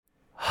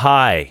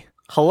Hi,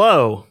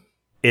 Hello.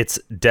 it's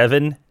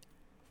Devin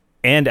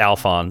and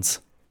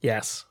Alphonse.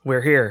 Yes,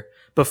 we're here.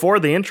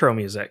 Before the intro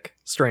music,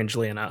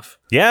 strangely enough.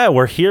 Yeah,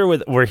 we're here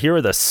with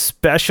a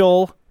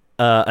special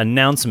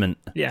announcement.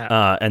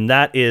 Yeah. And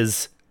that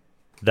is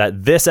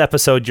that this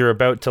episode you're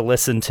about to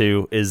listen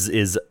to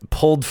is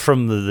pulled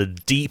from the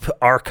deep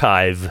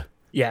archive.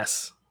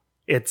 Yes.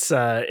 It's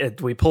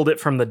we pulled it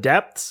from the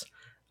depths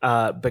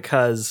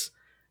because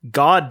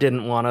God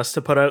didn't want us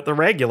to put out the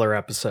regular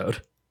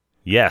episode.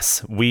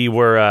 Yes, we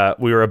were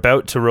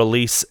about to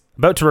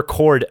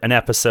record an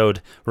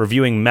episode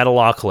reviewing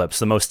Metalocalypse,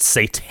 the most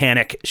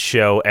satanic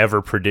show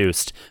ever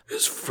produced.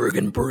 It's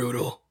friggin'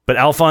 brutal. But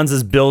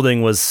Alphonse's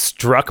building was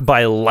struck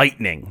by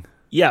lightning.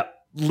 Yeah,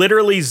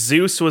 literally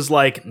Zeus was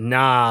like,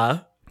 nah.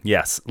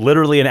 Yes,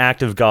 literally an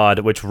act of God,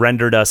 which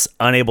rendered us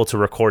unable to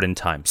record in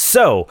time.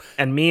 So,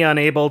 And me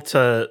unable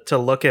to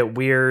look at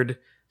weird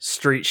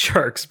Street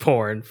Sharks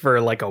porn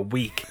for like a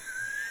week.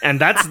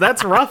 And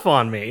that's rough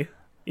on me,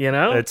 you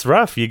know? it's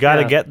rough. You got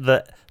to get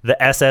the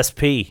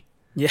SSP.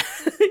 Yeah.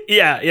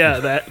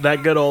 yeah,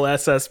 that good old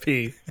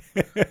SSP.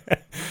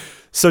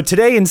 So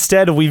today,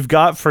 instead, we've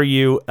got for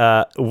you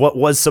what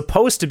was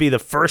supposed to be the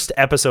first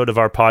episode of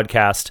our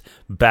podcast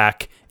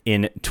back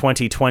in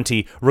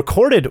 2020,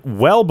 recorded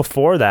well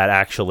before that,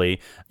 actually.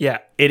 Yeah.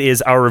 It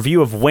is our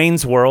review of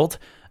Wayne's World,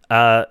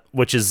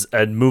 which is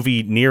a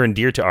movie near and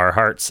dear to our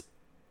hearts.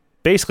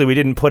 Basically, we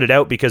didn't put it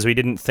out because we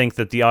didn't think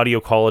that the audio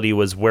quality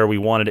was where we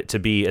wanted it to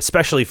be,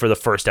 especially for the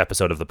first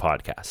episode of the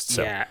podcast.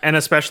 So. Yeah, and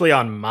especially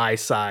on my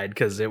side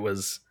because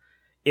it's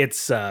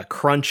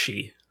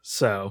crunchy.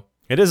 So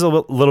It is a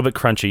little bit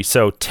crunchy.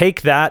 So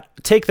take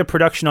the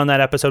production on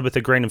that episode with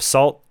a grain of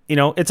salt. You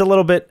know, it's a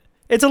little bit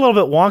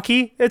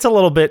wonky. It's a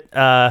little bit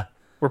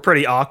we're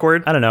pretty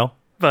awkward, I don't know.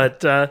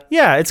 but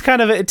Yeah, it's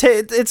kind of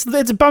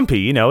it's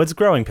bumpy, you know, it's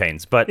growing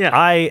pains. But Yeah.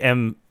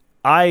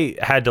 I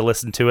had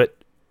to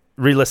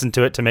re-listen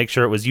to it to make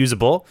sure it was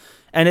usable,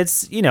 and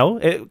it's, you know,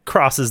 it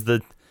crosses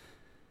the.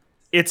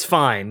 it's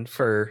fine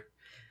for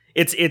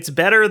it's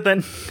better than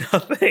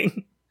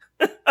nothing.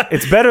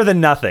 It's better than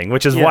nothing,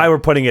 which is Yeah. why we're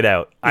putting it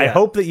out. I Yeah.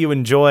 hope that you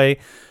enjoy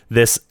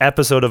this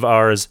episode of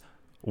ours,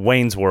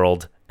 Wayne's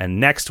World, and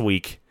next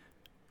week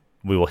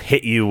we will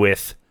hit you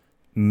with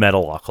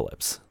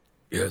Metalocalypse.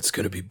 Yeah, it's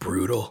gonna be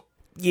brutal.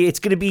 Yeah, it's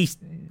gonna be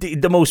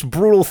the most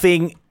brutal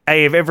thing I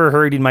have ever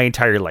heard in my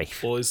entire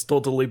life. Oh, it's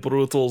totally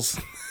brutals.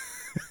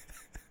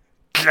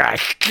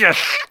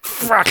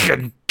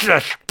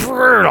 Just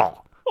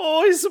brutal.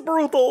 Oh, it's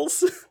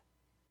brutals.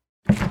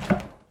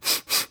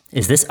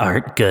 Is this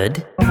art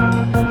good?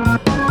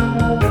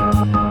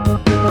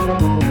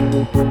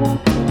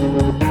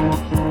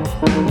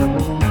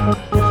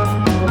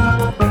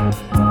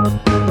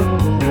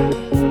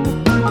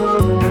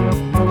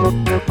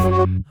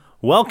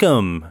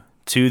 Welcome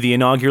to the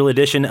inaugural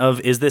edition of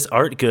Is This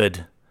Art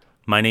Good?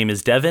 My name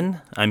is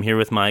Devin. I'm here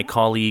with my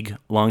colleague,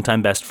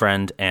 longtime best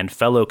friend, and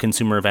fellow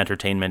consumer of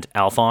entertainment,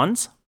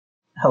 Alphonse.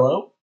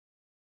 Hello.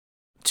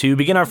 To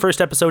begin our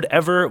first episode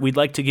ever, we'd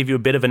like to give you a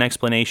bit of an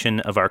explanation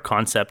of our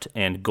concept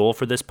and goal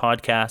for this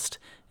podcast,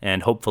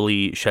 and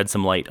hopefully shed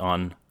some light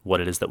on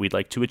what it is that we'd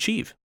like to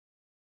achieve.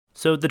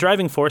 So the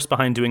driving force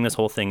behind doing this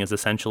whole thing is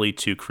essentially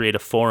to create a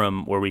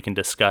forum where we can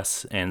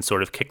discuss and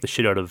sort of kick the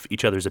shit out of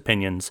each other's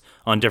opinions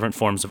on different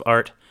forms of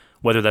art,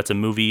 whether that's a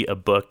movie, a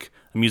book,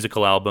 a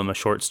musical album, a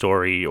short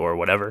story, or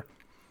whatever.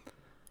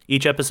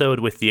 Each episode,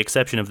 with the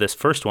exception of this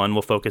first one,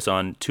 will focus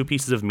on two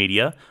pieces of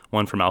media,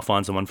 one from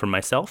Alphonse and one from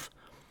myself.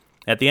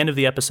 At the end of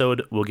the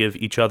episode, we'll give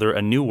each other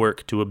a new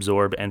work to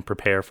absorb and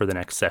prepare for the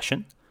next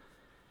session.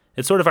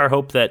 It's sort of our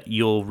hope that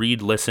you'll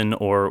read, listen,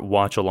 or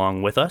watch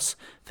along with us.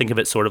 Think of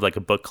it sort of like a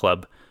book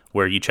club,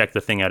 where you check the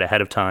thing out ahead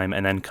of time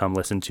and then come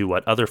listen to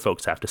what other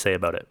folks have to say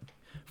about it.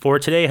 For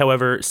today,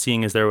 however,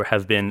 seeing as there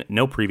have been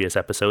no previous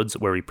episodes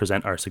where we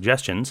present our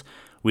suggestions,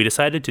 we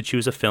decided to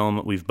choose a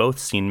film we've both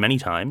seen many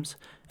times,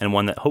 and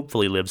one that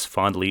hopefully lives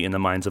fondly in the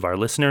minds of our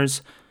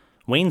listeners,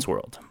 Wayne's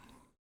World.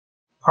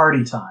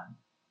 Party time.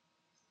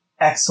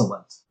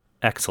 Excellent.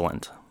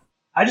 Excellent.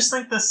 I just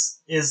think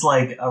this is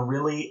like a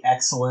really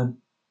excellent,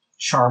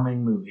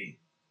 charming movie.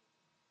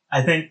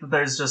 I think that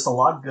there's just a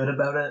lot good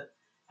about it,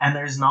 and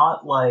there's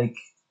not like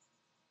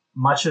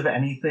much of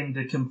anything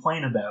to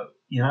complain about,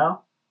 you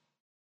know?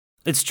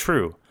 It's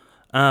true.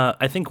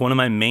 I think one of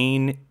my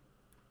main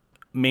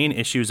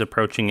issues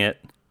approaching it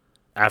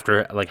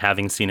after like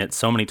having seen it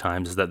so many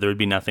times is that there would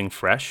be nothing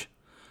fresh.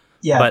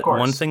 Yeah, But of course.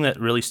 one thing that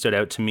really stood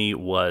out to me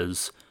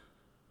was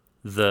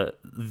the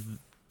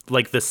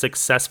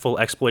successful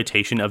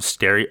exploitation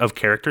of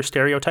character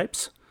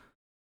stereotypes.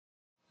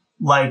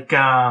 Like,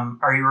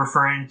 are you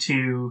referring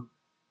to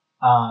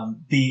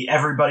the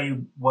everybody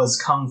was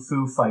kung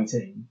fu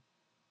fighting,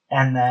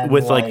 and then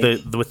With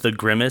with the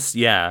grimace,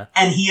 yeah.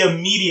 and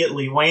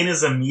Wayne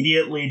is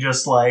immediately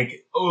just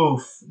like,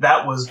 oof,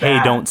 that was bad.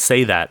 Hey, don't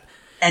say that.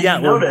 And yeah,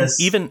 you well, notice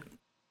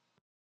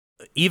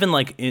even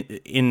like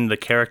in the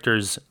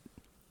characters,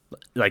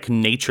 like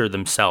nature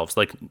themselves,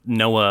 like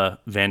Noah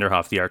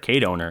Vanderhoff, the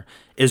arcade owner,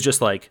 is just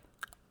like,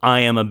 I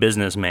am a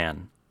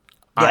businessman.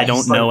 I he's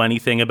don't know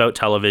anything about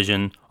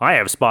television. I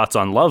have spots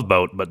on Love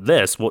Boat, but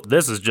this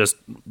is just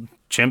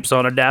chimps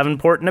on a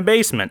Davenport in a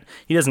basement.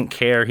 He doesn't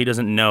care. He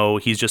doesn't know.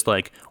 He's just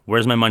like,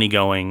 where's my money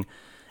going?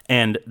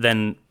 And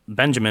then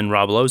Benjamin,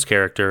 Rob Lowe's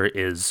character,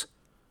 is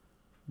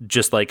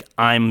just like,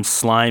 I'm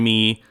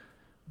slimy,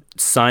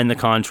 sign the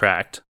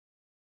contract.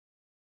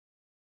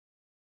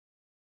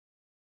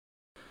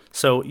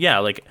 So yeah,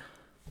 like,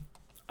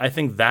 I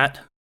think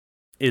that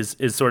is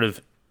sort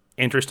of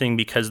interesting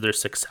because they're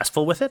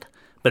successful with it,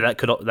 but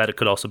that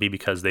could also be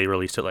because they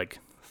released it like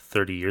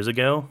 30 years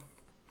ago.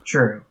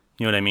 True.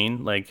 You know what I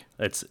mean? Like,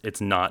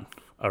 it's not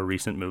a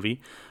recent movie,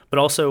 but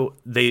also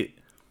they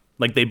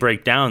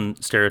break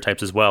down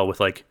stereotypes as well, with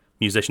like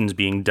musicians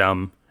being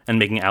dumb and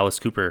making Alice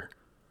Cooper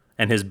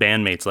and his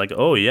bandmates like,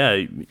 oh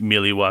yeah,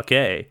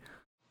 Milwaukee.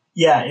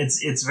 Yeah,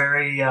 it's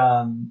very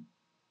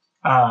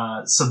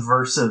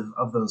subversive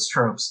of those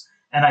tropes.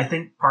 And I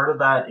think part of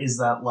that is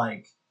that,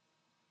 like,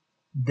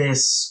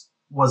 this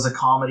was a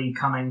comedy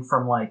coming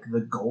from, like,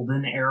 the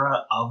golden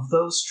era of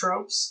those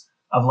tropes,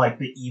 of, like,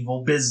 the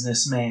evil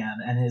businessman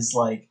and his,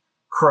 like,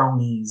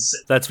 cronies.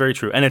 That's very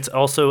true. And it's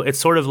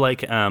sort of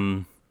like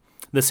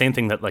the same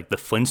thing that, like, the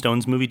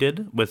Flintstones movie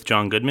did with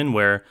John Goodman,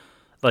 where,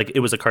 like,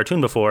 it was a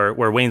cartoon before,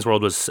 where Wayne's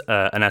World was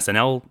an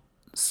SNL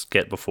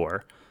skit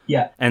before.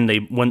 Yeah. And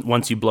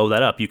once you blow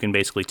that up, you can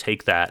basically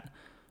take that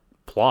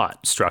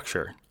plot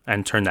structure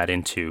and turn that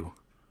into,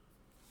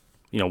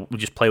 you know,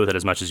 just play with it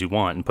as much as you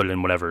want and put it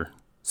in whatever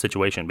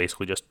situation,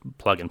 basically just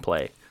plug and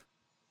play.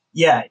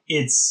 Yeah,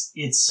 it's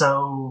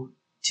so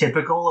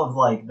typical of,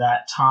 like,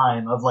 that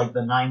time of, like,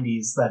 the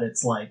 90s, that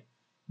it's like,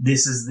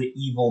 this is the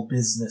evil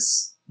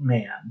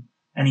businessman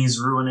and he's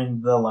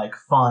ruining the, like,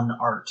 fun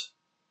art.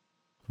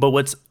 But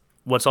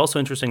what's also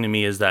interesting to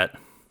me is that,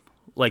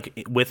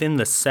 like, within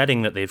the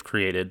setting that they've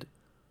created,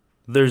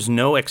 there's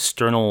no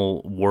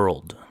external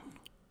world.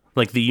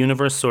 Like, the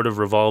universe sort of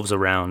revolves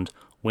around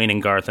Wayne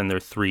and Garth and their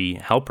three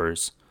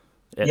helpers,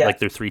 like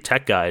their three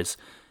tech guys,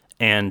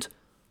 and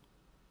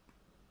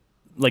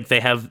like they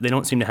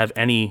don't seem to have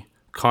any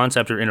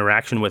concept or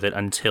interaction with it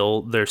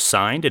until they're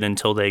signed and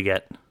until they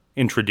get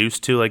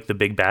introduced to, like, the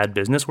big bad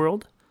business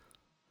world.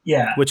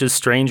 Yeah, which is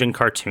strange and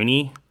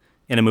cartoony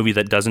in a movie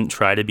that doesn't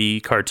try to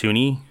be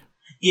cartoony.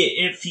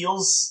 It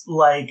feels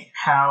like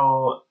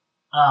how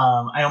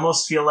I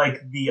almost feel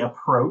like the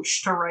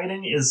approach to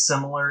writing is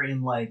similar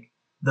in, like,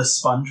 the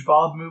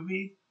SpongeBob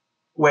movie,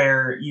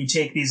 where you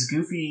take these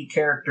goofy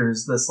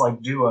characters, this,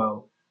 like,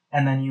 duo,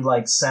 and then you,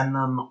 like, send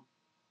them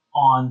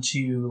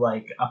onto,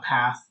 like, a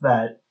path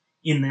that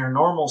in their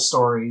normal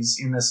stories,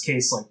 in this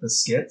case, like the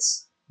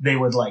skits, they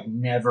would, like,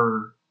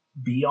 never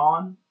be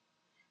on.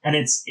 And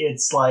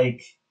it's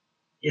like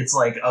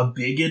a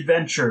big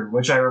adventure,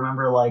 which I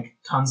remember, like,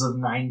 tons of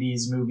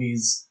 90s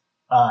movies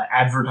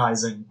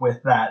advertising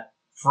with that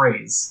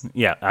phrase.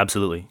 Yeah,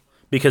 absolutely.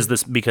 Because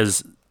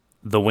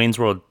the Wayne's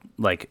World,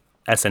 like,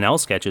 SNL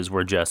sketches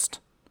were just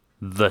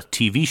the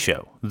TV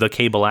show, the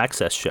cable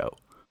access show.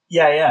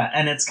 Yeah,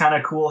 and it's kind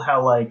of cool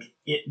how, like,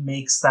 it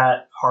makes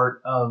that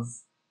part of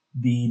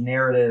the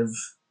narrative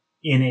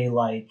in a,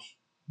 like,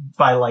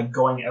 by, like,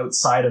 going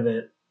outside of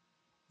it.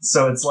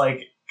 So it's,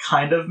 like,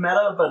 kind of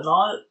meta, but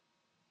not.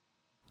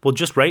 Well,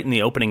 just right in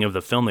the opening of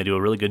the film, they do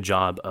a really good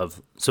job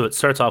of. So it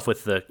starts off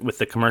with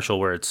the commercial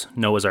where it's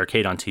Noah's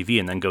Arcade on TV,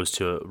 and then goes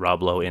to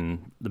Rob Lowe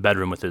in the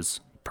bedroom with his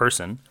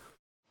person.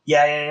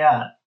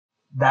 Yeah.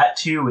 That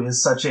too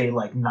is such a,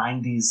 like,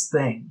 90s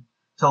thing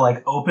to,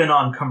 like, open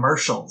on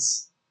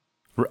commercials.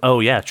 Oh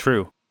yeah,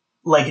 true.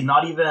 Like,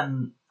 not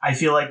even. I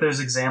feel like there's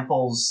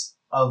examples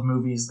of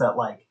movies that,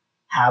 like,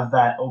 have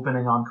that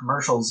opening on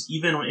commercials,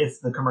 even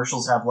if the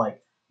commercials have,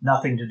 like,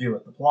 nothing to do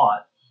with the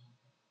plot.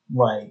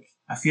 Like,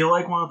 I feel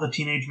like one of the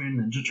Teenage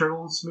Mutant Ninja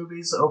Turtles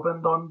movies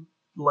opened on,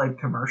 like,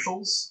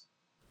 commercials.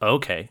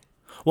 Okay.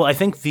 Well, I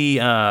think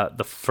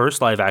the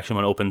first live action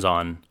one opens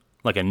on,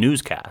 like, a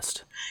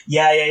newscast.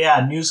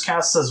 Yeah.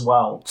 Newscasts as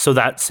well. So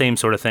that same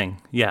sort of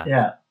thing. Yeah.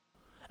 Yeah.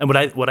 And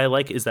what I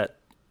like is that,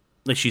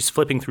 like, she's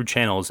flipping through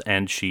channels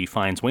and she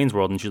finds Wayne's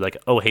World and she's like,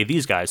 oh, hey,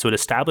 these guys. So it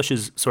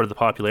establishes sort of the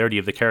popularity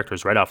of the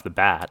characters right off the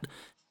bat.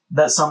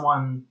 That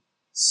someone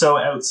so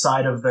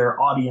outside of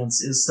their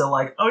audience is still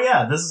like, oh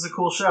yeah, this is a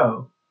cool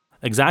show.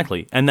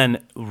 Exactly. And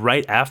then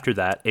right after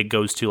that, it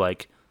goes to,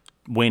 like,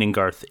 Wayne and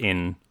Garth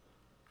in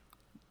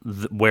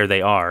where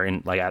they are,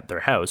 in, like, at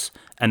their house.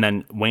 And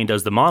then Wayne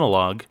does the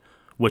monologue,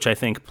 which I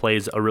think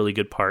plays a really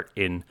good part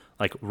in,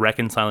 like,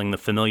 reconciling the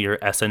familiar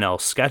SNL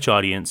sketch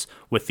audience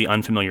with the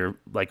unfamiliar,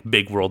 like,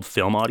 big world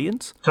film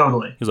audience.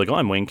 Totally. He's like, oh,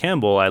 I'm Wayne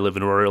Campbell. I live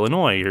in Aurora,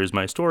 Illinois. Here's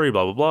my story,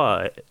 blah, blah,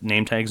 blah.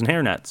 Name tags and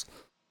hairnets.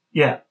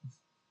 Yeah.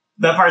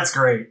 That part's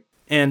great.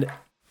 And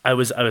I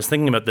was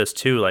thinking about this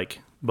too, like,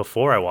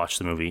 before I watched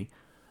the movie,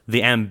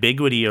 the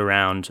ambiguity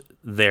around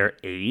their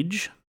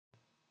age.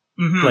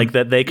 Mm-hmm. Like,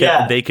 that they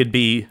could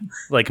be,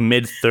 like,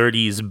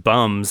 mid-30s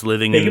bums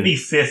living They could be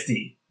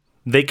 50.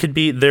 They're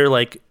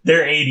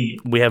 80.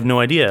 We have no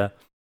idea.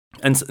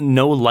 And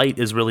no light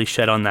is really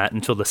shed on that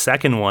until the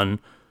second one,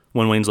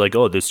 when Wayne's like,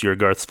 oh, this year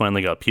Garth's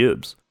finally got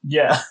pubes.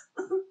 Yeah.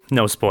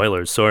 No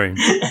spoilers, sorry.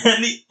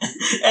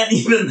 and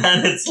even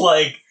then, it's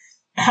like,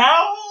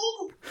 how?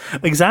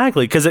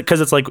 Exactly, because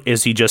it's like,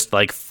 is he just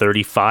like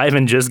 35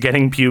 and just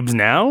getting pubes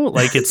now?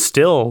 Like, it's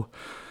still...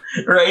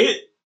 Right?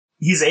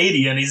 He's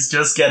 80 and he's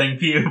just getting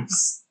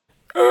pubes.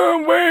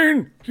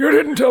 Wayne, you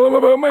didn't tell him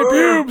about my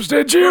pubes,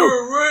 did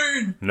you?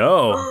 Wayne!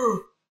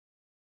 No.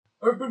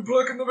 I've been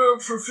plucking them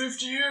out for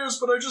 50 years,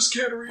 but I just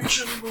can't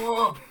reach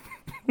anymore.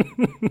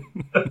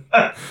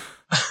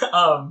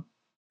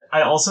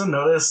 I also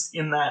noticed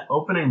in that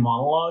opening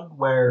monologue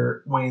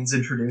where Wayne's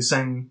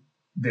introducing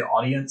the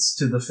audience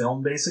to the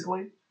film,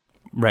 basically,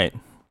 Right.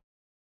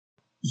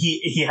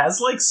 he has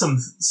like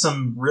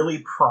some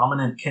really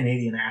prominent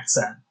Canadian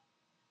accent.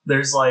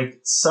 There's like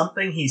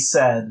something he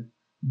said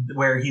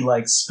where he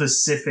like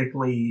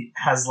specifically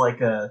has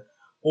like a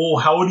 "oh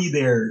howdy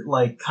there"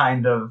 like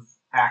kind of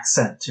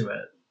accent to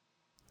it.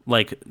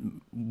 Like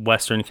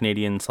Western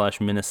Canadian /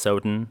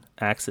 Minnesotan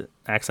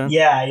accent?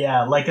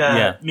 Yeah, like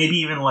maybe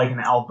even like an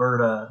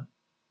Alberta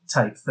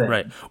type thing.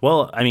 Right.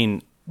 Well, I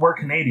mean, We're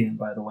Canadian,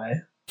 by the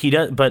way. he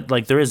does, but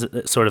like there is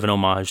sort of an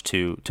homage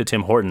to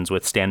Tim Hortons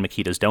with Stan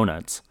Mikita's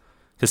Donuts.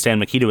 Because Stan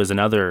Mikita was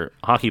another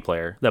hockey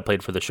player that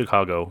played for the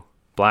Chicago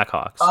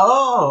Blackhawks.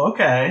 Oh,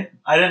 okay.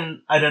 I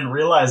didn't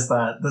realize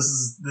that. This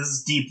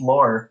is deep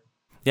lore.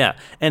 Yeah,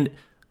 and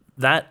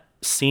that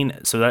scene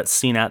at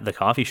the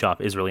coffee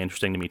shop is really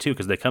interesting to me too,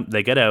 because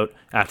they get out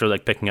after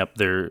like picking up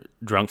their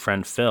drunk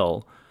friend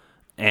Phil,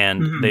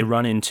 and they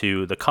run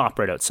into the cop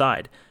right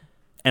outside,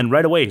 and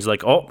right away he's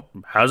like, "Oh,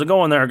 how's it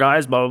going there,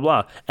 guys?" Blah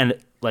blah blah, and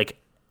like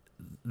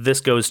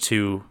this goes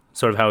to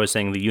sort of how I was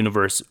saying the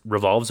universe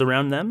revolves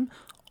around them.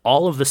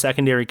 All of the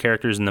secondary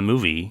characters in the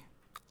movie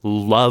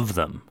love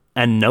them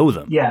and know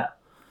them. Yeah.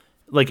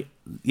 Like,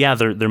 yeah,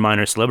 they're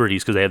minor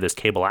celebrities because they have this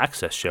cable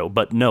access show,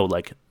 but no,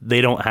 like they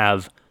don't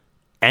have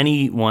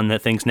anyone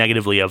that thinks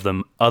negatively of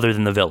them other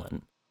than the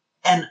villain.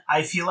 And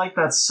I feel like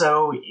that's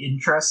so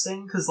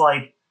interesting because,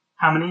 like,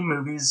 how many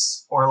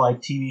movies or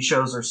like TV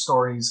shows or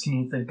stories can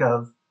you think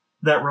of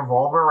that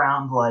revolve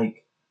around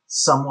like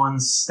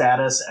someone's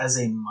status as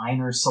a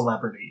minor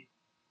celebrity?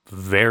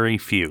 Very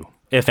few,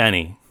 if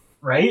any.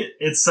 Right?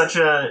 It's such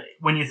a,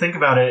 when you think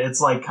about it, it's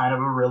like kind of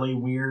a really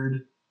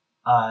weird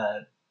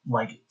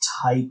like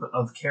type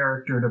of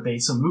character to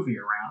base a movie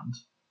around.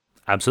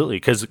 Absolutely,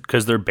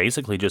 because they're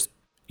basically just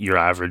your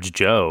average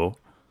Joe.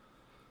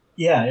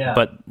 Yeah.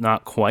 But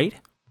not quite.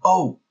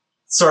 Oh,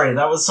 sorry,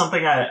 that was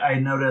something I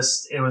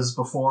noticed. It was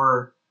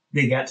before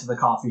they get to the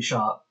coffee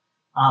shop.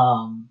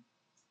 And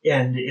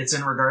it's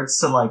in regards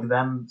to like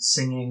them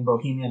singing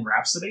Bohemian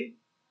Rhapsody.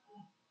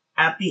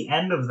 At the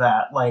end of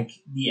that, like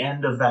the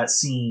end of that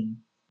scene,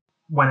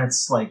 when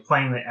it's like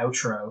playing the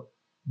outro,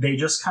 they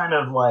just kind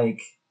of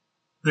like,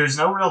 there's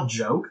no real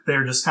joke.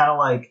 They're just kind of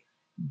like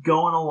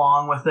going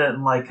along with it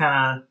and like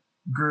kind of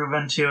groove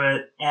into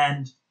it.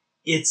 And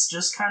it's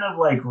just kind of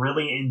like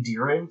really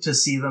endearing to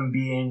see them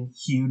being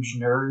huge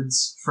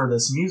nerds for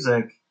this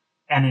music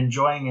and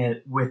enjoying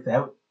it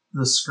without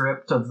the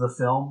script of the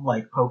film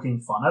like poking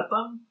fun at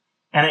them.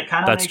 And it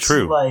kind of makes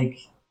you like,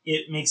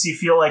 it makes you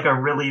feel like a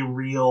really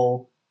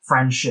real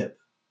friendship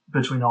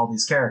between all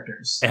these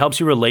characters. It helps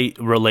you relate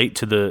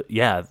to the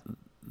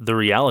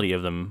reality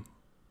of them.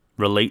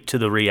 Relate to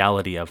the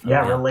reality of them.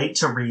 Yeah, relate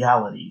to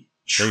reality.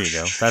 There you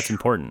go. That's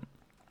important.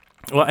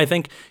 Well, I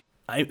think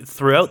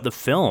throughout the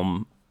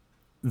film,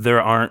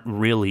 there aren't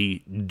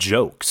really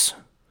jokes.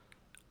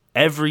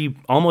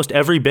 Almost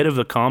every bit of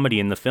the comedy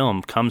in the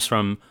film comes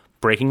from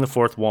breaking the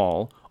fourth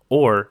wall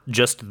or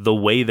just the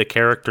way the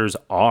characters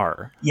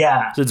are.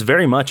 Yeah. So it's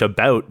very much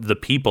about the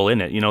people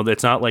in it. You know,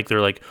 it's not like they're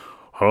like,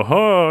 ho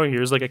ho,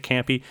 here's like a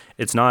campy.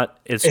 It's not.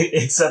 It's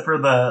except for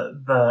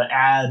the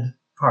ad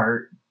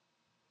part.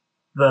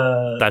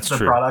 That's the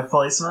true. Product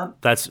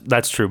placement.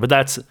 That's true, but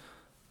that's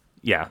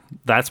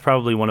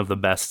probably one of the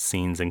best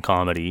scenes in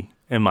comedy,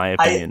 in my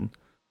opinion.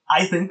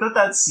 I think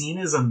that scene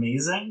is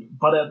amazing,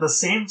 but at the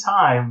same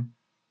time,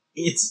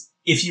 it's,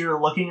 if you're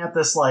looking at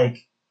this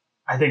like,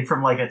 I think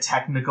from like a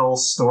technical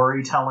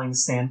storytelling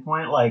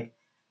standpoint, like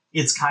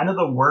it's kind of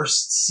the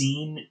worst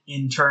scene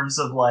in terms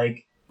of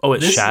like,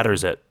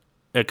 shatters it.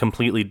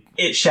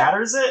 It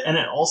shatters it, and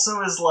it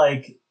also is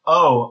like,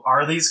 oh,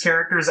 are these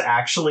characters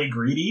actually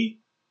greedy?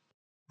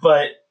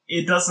 But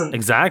it doesn't...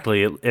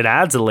 Exactly. It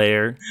adds a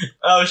layer.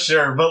 Oh,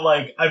 sure. But,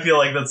 like, I feel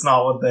like that's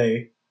not what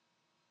they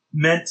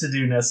meant to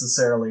do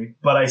necessarily.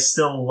 But I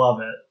still love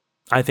it.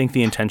 I think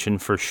the intention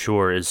for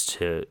sure is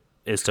to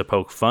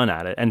poke fun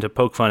at it. And to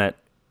poke fun at,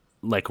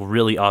 like,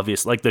 really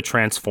obvious... Like, the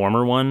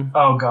Transformer one.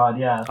 Oh, God,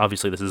 yeah.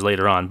 Obviously, this is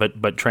later on.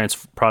 But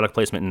product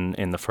placement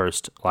in the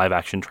first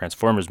live-action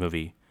Transformers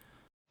movie.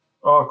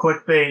 Oh,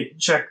 clickbait.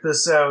 Check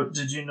this out.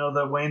 Did you know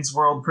that Wayne's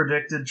World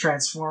predicted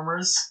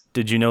Transformers?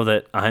 Did you know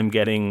that I'm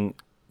getting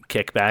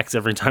kickbacks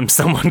every time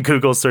someone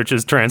Google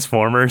searches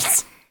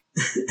Transformers?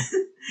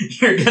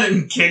 You're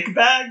getting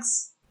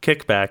kickbacks?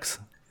 Kickbacks.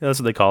 That's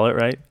what they call it,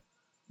 right?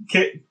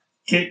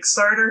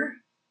 Kickstarter?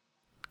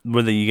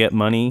 Whether you get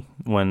money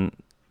when,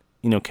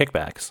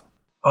 kickbacks.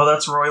 Oh,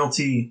 that's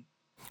royalty.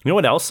 You know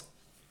what else?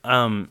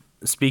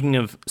 speaking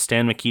of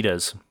Stan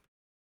Mikitas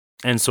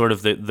and sort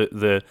of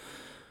the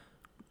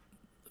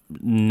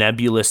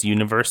nebulous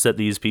universe that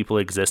these people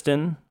exist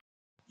in,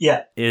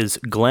 Yeah. is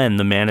Glenn,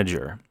 the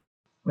manager.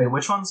 Wait,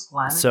 which one's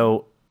Glenn?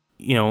 So,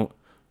 if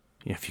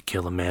you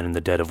kill a man in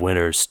the dead of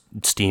winter,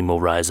 steam will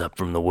rise up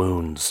from the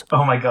wounds.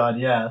 Oh my god,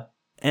 yeah.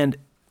 And,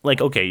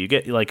 okay, you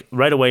get,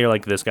 right away, you're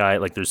like, this guy,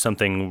 there's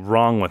something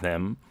wrong with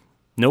him.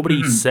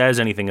 Nobody says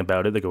anything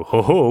about it. They go,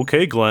 oh,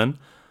 okay, Glenn.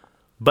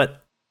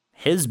 But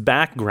his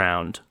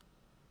background,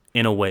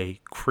 in a way,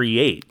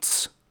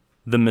 creates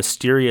the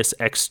mysterious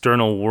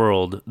external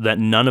world that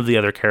none of the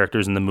other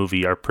characters in the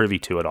movie are privy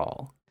to at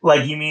all.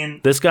 You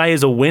mean... This guy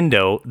is a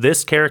window.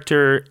 This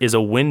character is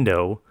a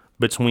window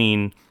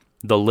between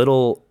the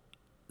little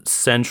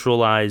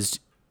centralized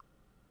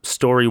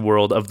story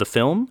world of the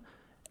film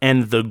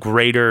and the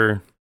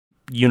greater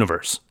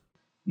universe.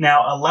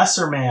 Now, a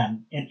lesser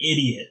man, an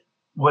idiot,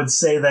 would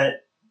say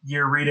that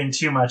you're reading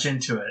too much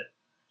into it.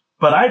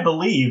 But I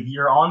believe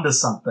you're onto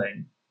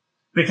something.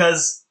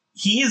 Because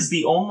he's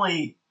the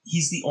only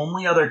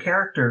other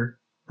character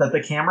that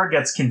the camera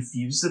gets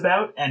confused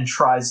about and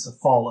tries to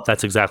follow.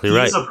 That's exactly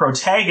right. He's a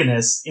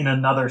protagonist in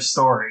another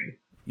story.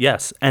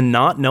 Yes, and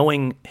not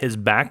knowing his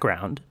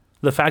background,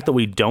 the fact that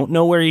we don't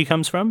know where he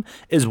comes from,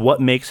 is what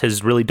makes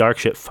his really dark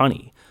shit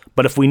funny.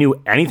 But if we knew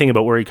anything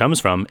about where he comes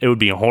from, it would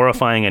be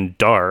horrifying and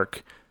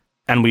dark,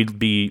 and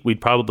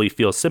we'd probably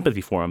feel sympathy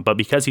for him. But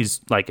because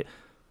he's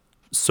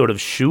sort of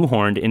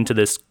shoehorned into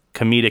this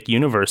comedic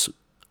universe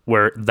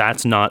where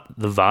that's not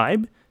the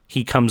vibe,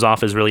 he comes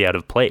off as really out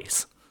of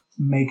place.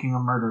 Making a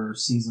Murderer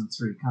Season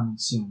 3 coming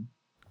soon.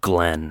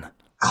 Glenn.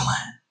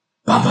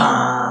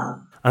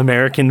 Ba-bam!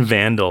 American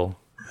Vandal.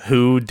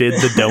 Who did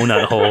the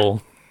donut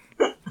hole?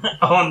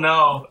 Oh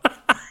no.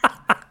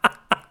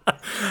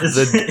 Is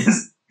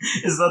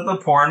that the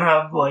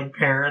Pornhub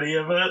parody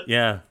of it?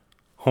 Yeah.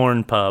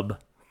 Horn Pub.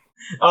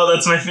 Oh,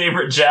 that's my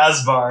favorite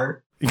jazz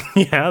bar.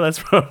 Yeah, that's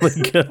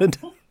probably good.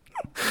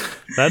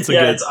 That's a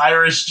good... it's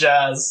Irish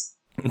jazz.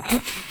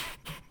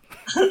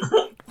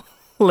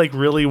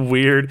 Really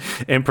weird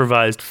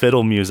improvised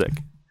fiddle music.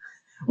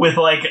 With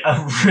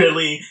a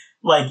really...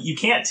 you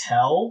can't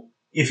tell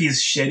if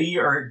he's shitty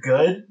or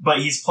good, but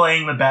he's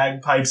playing the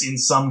bagpipes in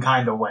some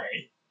kind of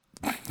way.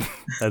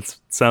 That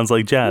sounds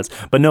like jazz.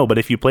 But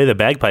if you play the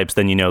bagpipes,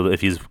 then you know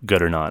if he's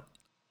good or not.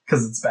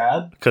 Because it's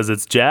bad? Because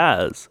it's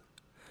jazz.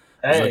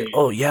 Hey. He's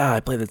oh yeah, I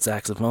play the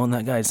saxophone.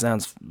 That guy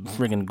sounds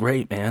friggin'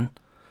 great, man.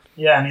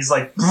 Yeah, and he's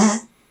like...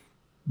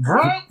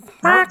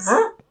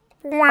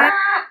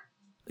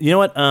 You know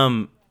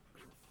what?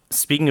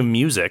 Speaking of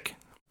music,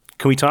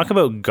 can we talk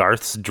about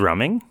Garth's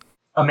drumming?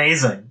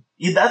 Amazing.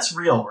 That's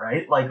real,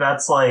 right?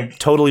 That's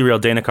Totally real.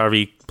 Dana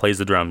Carvey plays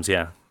the drums,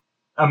 yeah.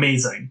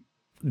 Amazing.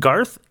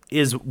 Garth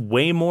is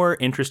way more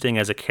interesting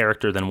as a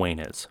character than Wayne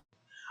is.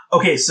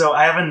 Okay, so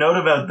I have a note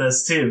about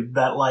this too,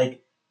 that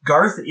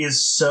Garth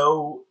is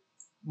so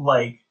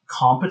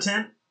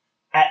competent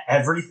at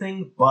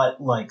everything but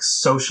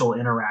social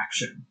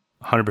interaction.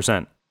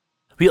 100%.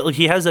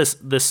 He has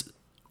this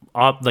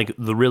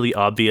the really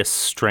obvious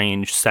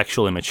strange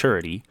sexual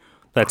immaturity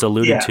that's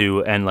alluded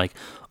to, and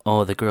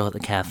oh, the girl at the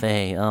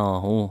cafe,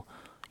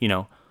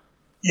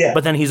 Yeah.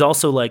 But then he's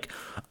also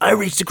I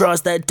reached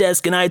across that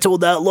desk and I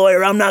told that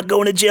lawyer I'm not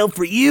going to jail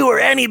for you or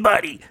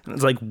anybody.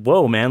 And it's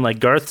whoa, man,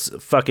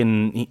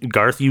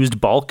 Garth used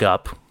bulk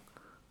up.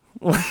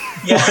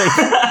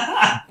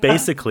 Yeah.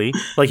 Basically,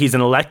 he's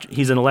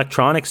an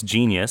electronics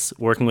genius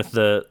working with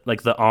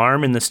the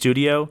arm in the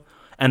studio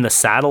and the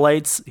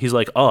satellites. He's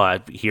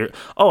I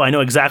know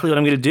exactly what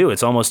I'm going to do.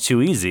 It's almost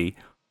too easy.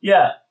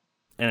 Yeah.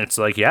 And it's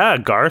yeah,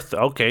 Garth,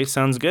 okay,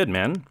 sounds good,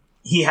 man.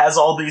 He has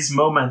all these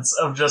moments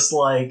of just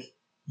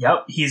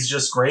yep, he's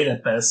just great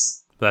at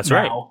this. That's now.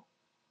 right.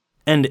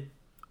 And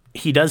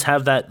he does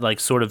have that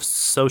sort of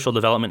social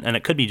development, and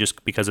it could be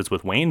just because it's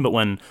with Wayne, but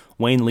when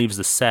Wayne leaves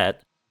the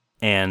set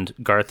and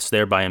Garth's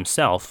there by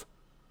himself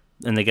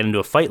and they get into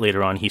a fight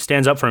later on, he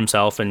stands up for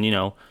himself and,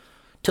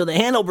 till the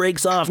handle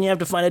breaks off and you have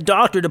to find a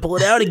doctor to pull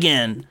it out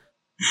again.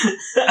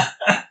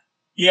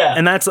 Yeah.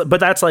 And that's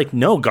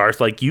no,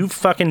 Garth, you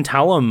fucking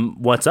tell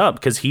him what's up,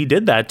 because he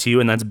did that to you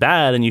and that's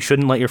bad and you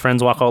shouldn't let your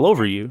friends walk all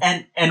over you.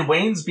 And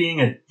Wayne's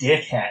being a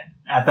dickhead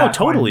at that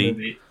totally. point in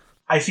the movie.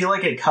 I feel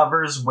it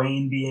covers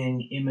Wayne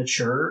being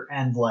immature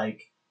and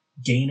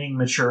gaining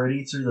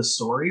maturity through the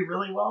story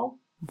really well.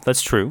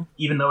 That's true.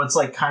 Even though it's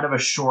kind of a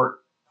short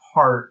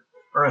part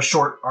or a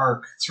short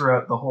arc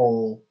throughout the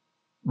whole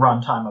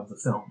runtime of the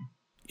film.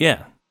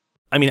 Yeah.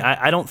 I mean,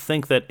 I don't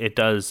think that it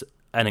does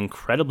an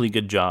incredibly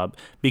good job,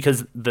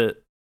 because the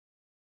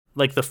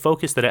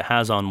focus that it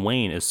has on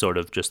Wayne is sort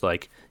of just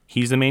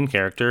he's the main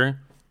character,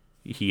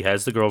 he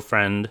has the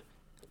girlfriend,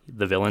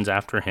 the villain's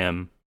after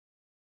him,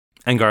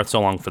 and Garth's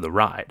along for the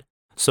ride.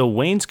 So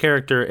Wayne's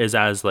character is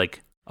as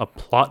a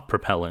plot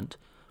propellant,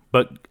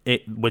 but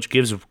which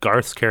gives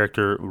Garth's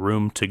character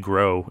room to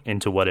grow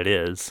into what it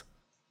is.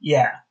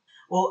 Yeah.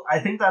 Well, I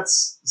think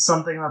that's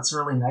something that's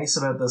really nice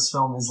about this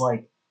film is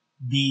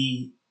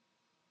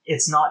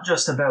it's not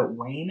just about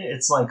Wayne.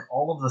 It's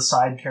all of the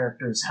side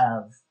characters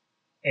have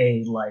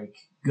a like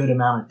good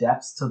amount of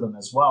depth to them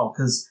as well,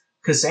 because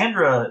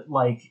Cassandra,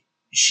 like,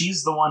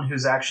 she's the one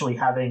who's actually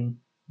having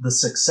the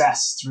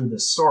success through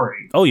this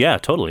story. Oh yeah,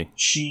 totally.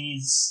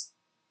 She's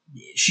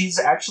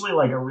actually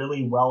like a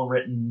really well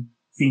written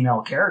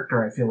female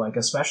character, I feel like,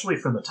 especially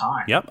for the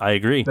time. Yep, I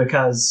agree.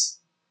 Because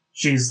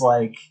she's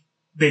like,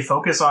 they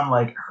focus on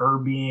like her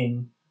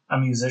being a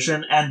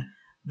musician, and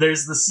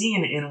there's the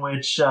scene in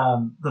which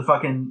the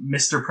fucking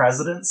Mr.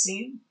 President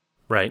scene.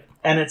 Right.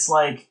 And it's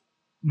like,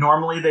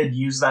 normally they'd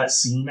use that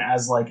scene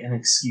as like an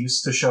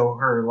excuse to show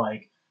her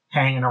like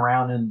hanging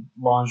around in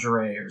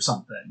lingerie or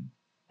something.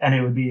 And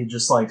it would be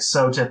just like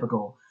so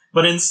typical.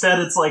 But instead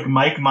it's like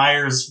Mike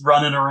Myers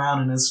running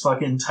around in his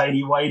fucking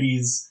tighty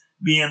whities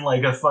being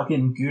like a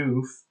fucking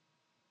goof.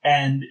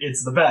 And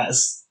it's the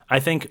best. I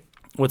think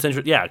what's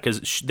interesting, yeah,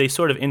 because they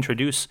sort of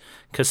introduce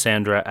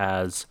Cassandra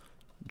as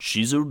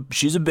she's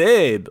a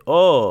babe.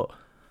 Oh,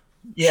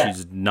 yeah.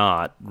 She's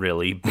not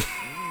really.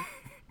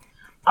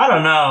 I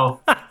don't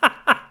know.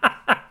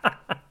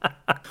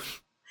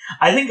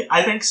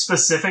 I think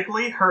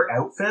specifically her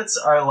outfits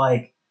are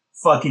like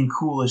fucking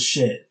cool as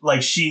shit.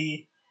 Like,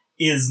 she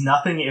is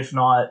nothing if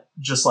not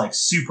just like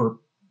super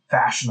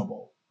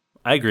fashionable.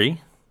 I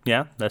agree.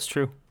 Yeah, that's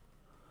true.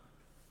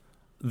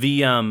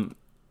 The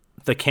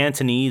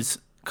Cantonese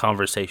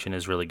conversation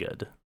is really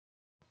good.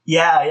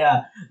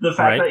 Yeah. The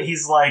fact that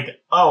he's like,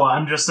 "Oh,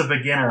 I'm just a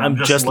beginner. I'm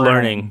just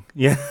learning."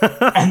 Yeah.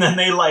 And then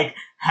they like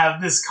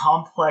have this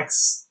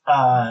complex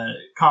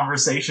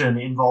conversation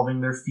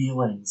involving their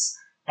feelings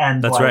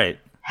and that's like, right.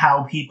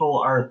 how people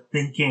are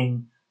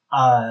thinking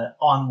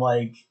on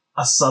like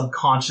a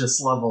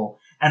subconscious level.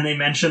 And they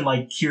mention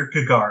like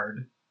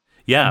Kierkegaard.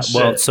 Yeah,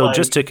 well, so like,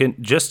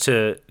 just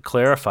to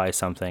clarify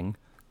something,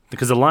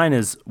 because the line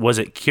is, was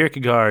it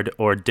Kierkegaard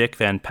or Dick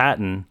Van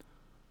Patten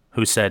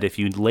who said, "If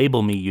you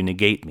label me, you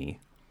negate me"?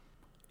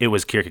 It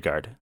was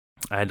Kierkegaard.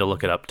 I had to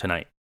look it up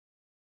tonight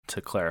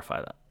to clarify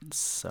that.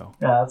 So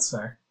yeah, that's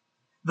fair.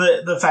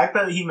 The fact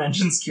that he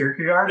mentions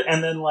Kierkegaard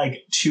and then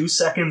like 2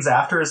 seconds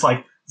after is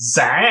like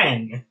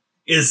Zang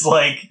is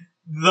like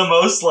the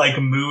most like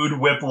mood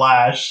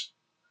whiplash.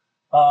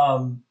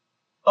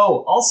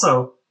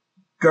 Also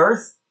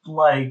Garth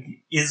like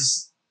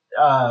is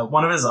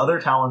one of his other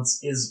talents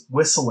is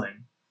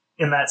whistling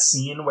in that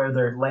scene where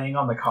they're laying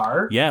on the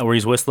car. Yeah, where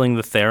he's whistling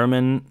the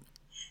theremin.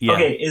 Yeah.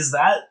 Okay, is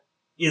that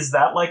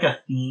like a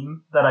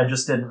theme that I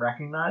just didn't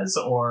recognize,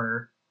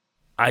 or?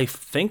 I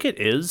think it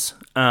is.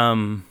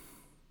 I'm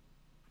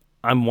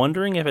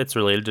wondering if it's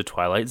related to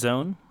Twilight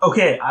Zone.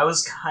 Okay, I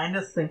was kind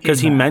of thinking because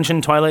he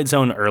mentioned Twilight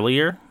Zone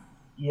earlier.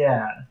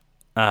 Yeah.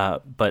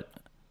 But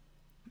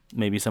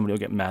maybe somebody will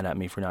get mad at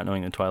me for not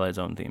knowing the Twilight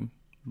Zone theme.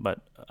 But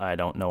I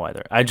don't know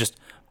either.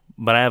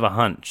 But I have a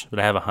hunch.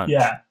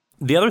 Yeah.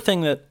 The other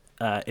thing that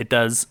it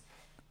does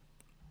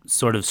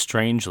sort of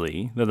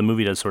strangely, that the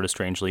movie does sort of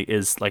strangely,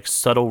 is like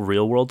subtle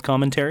real world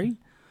commentary.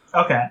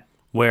 Okay.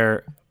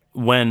 Where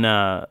when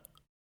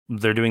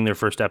they're doing their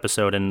first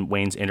episode and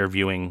Wayne's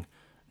interviewing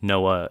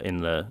Noah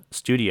in the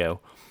studio,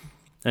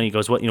 and he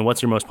goes,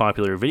 what's your most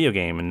popular video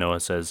game? And Noah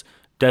says,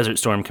 Desert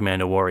Storm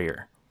Commando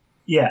Warrior.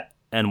 Yeah.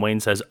 And Wayne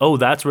says, oh,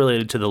 that's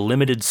related to the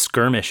limited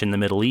skirmish in the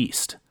Middle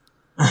East,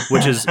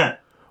 which is the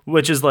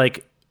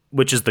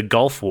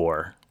Gulf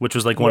War, which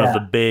was like one of the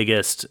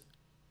biggest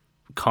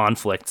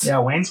conflicts. Yeah,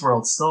 Wayne's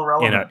World's still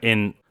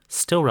relevant.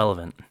 Still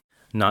relevant.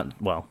 Not,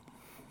 well,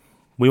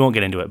 we won't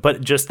get into it,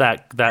 but just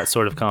that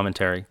sort of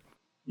commentary.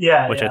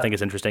 Yeah. Which I think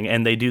is interesting.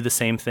 And they do the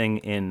same thing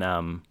in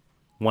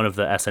one of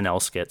the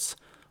SNL skits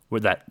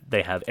where that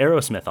they have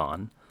Aerosmith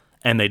on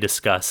and they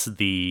discuss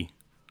the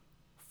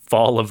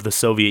fall of the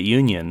Soviet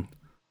Union.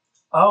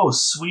 Oh,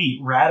 sweet.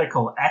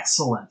 Radical.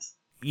 Excellent.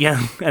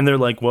 Yeah. And they're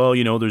like, well,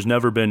 there's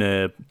never been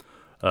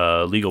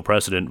a legal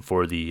precedent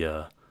for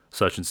the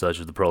such and such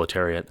of the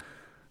proletariat.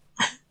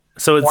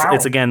 So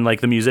it's again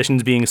like the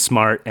musicians being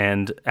smart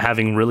and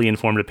having really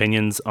informed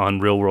opinions on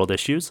real world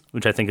issues,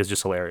 which I think is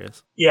just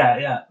hilarious.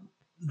 Yeah.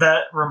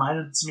 That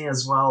reminded me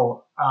as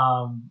well.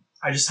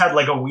 I just had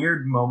like a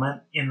weird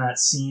moment in that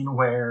scene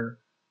where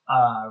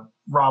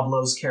Rob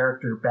Lowe's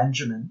character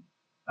Benjamin,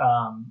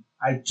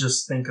 I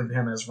just think of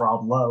him as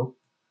Rob Lowe.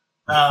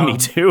 Me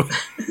too.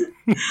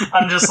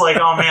 I'm just like,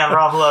 oh man,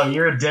 Rob Lowe,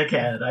 you're a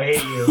dickhead. I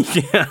hate you.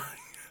 Yeah.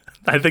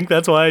 I think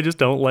that's why I just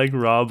don't like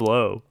Rob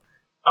Lowe.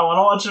 I want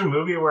to watch a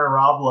movie where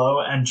Rob Lowe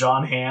and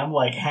John Hamm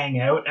like hang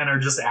out and are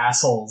just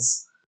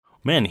assholes.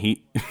 Man, and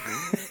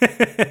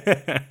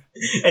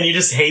you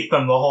just hate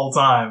them the whole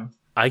time.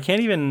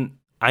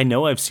 I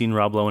know I've seen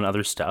Rob Lowe in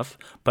other stuff,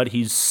 but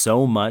he's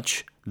so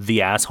much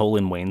the asshole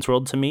in Wayne's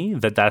World to me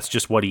that's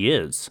just what he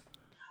is.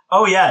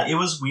 Oh yeah, it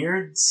was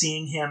weird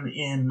seeing him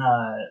in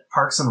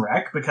Parks and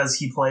Rec because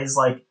he plays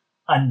like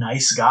a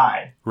nice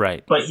guy.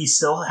 Right. But he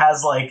still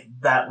has like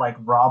that like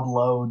Rob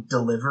Lowe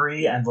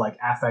delivery and like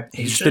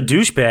affectation. He's just a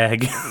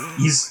douchebag.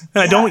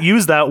 I don't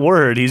use that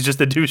word. He's just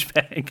a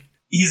douchebag.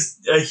 He's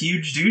a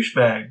huge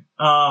douchebag.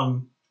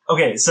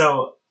 Okay,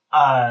 so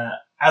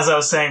as I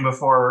was saying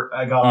before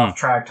I got off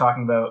track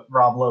talking about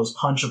Rob Lowe's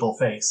punchable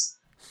face.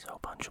 So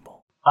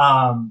punchable.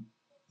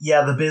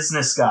 Yeah, the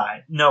business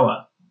guy,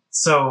 Noah.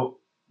 So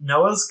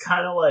Noah's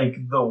kind of like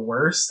the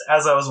worst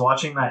as I was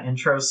watching that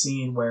intro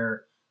scene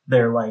where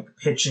they're like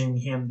pitching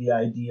him the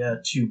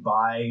idea to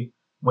buy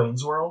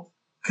Wayne's World.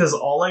 Because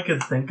all I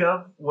could think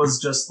of was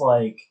just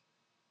like,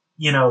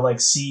 like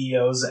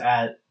CEOs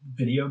at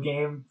video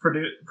game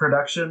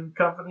production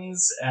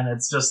companies. And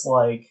it's just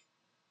like,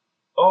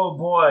 oh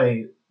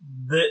boy,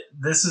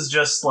 this is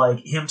just like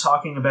him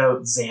talking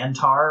about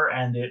Xantar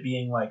and it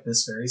being like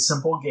this very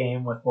simple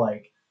game with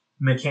like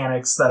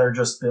mechanics that are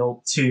just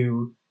built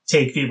to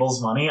take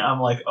people's money. I'm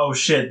like, oh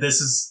shit,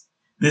 this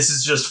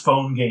is just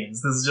phone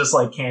games. This is just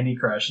like Candy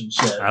Crush and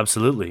shit.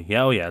 Absolutely.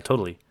 Yeah, oh yeah,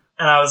 totally.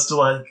 And I was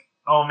like,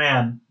 oh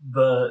man,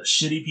 the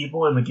shitty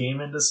people in the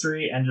game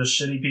industry and just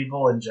shitty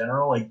people in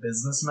general, like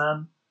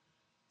businessmen,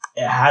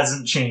 it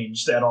hasn't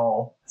changed at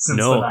all since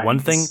the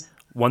 90s.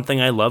 One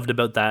thing I loved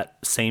about that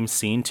same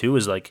scene too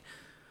is like,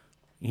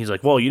 he's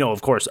like, well,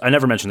 of course, I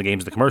never mentioned the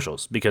games in the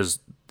commercials because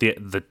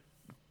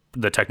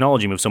the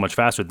technology moves so much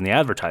faster than the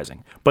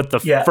advertising. But the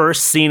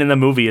first scene in the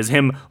movie is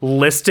him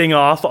listing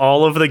off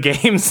all of the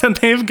games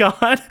that they've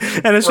got,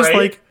 and it's just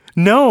like,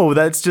 no,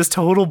 that's just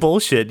total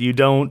bullshit.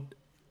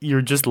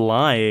 You're just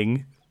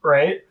lying,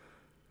 right?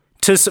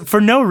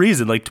 For no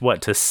reason, like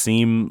what, to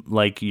seem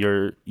like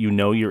your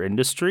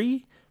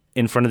industry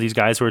in front of these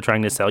guys who are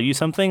trying to sell you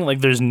something. Like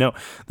there's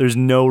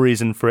no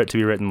reason for it to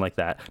be written like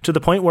that, to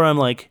the point where I'm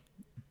like,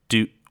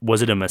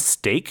 was it a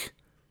mistake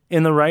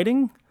in the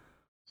writing?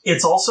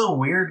 It's also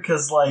weird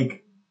because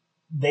like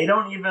they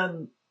don't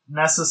even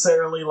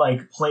necessarily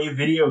like play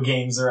video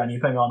games or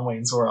anything on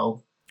Wayne's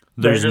World.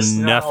 There's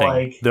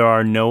nothing. There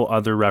are no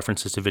other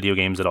references to video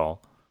games at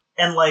all.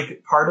 And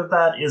like part of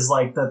that is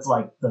like that's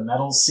like the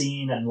metal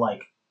scene and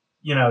like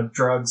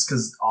drugs,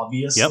 because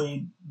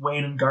obviously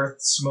Wayne and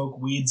Garth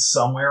smoke weed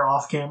somewhere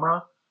off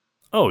camera.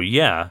 Oh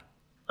yeah.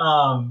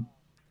 No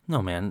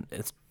man,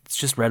 it's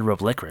just Red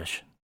Rope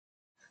Licorice.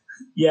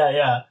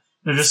 Yeah.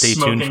 They're just stay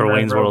tuned for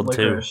Wayne's World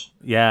 2.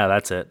 Yeah,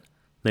 that's it.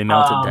 They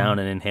melt it down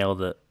and inhale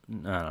the. I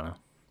don't know.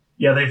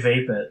 Yeah, they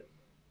vape it.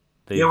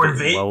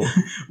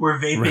 We're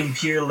vaping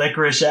pure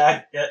licorice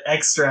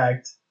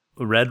extract.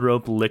 Red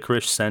Rope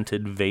Licorice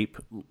scented vape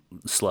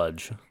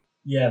sludge.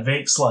 Yeah,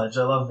 vape sludge.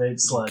 I love vape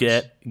sludge.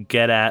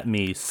 Get at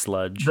me,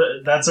 sludge.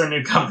 That's our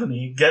new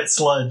company. Get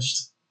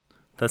sludged.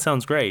 That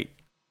sounds great.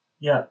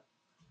 Yeah.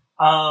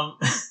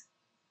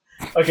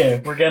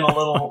 Okay, we're getting a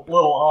little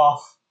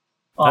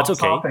off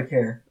topic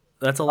here.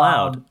 That's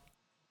allowed.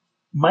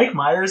 Mike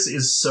Myers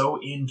is so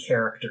in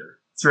character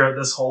throughout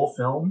this whole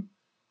film,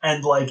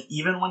 and like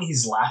even when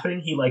he's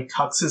laughing, he like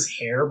tucks his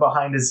hair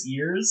behind his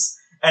ears,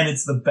 and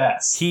it's the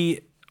best.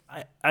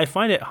 I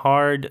find it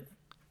hard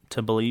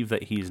to believe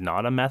that he's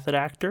not a method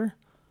actor.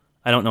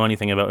 I don't know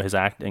anything about his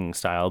acting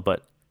style,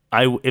 but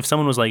if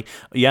someone was like,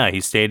 yeah, he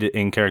stayed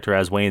in character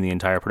as Wayne the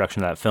entire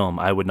production of that film,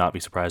 I would not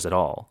be surprised at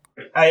all.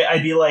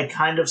 I'd be like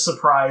kind of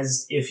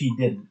surprised if he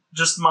didn't.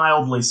 Just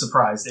mildly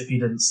surprised if he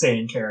didn't stay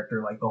in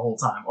character like the whole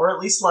time. Or at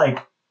least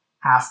like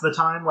half the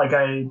time. Like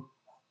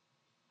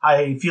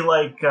I feel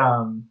like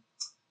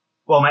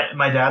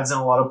my dad's in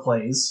a lot of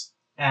plays,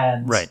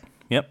 and right.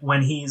 Yep.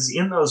 When he's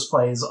in those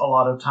plays, a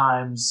lot of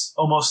times,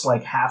 almost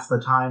like half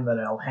the time that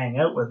I'll hang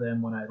out with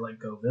him when I like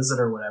go visit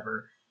or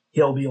whatever,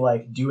 he'll be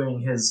like doing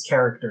his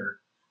character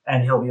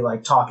and he'll be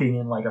like talking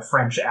in like a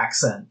French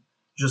accent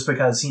just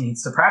because he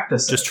needs to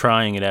practice just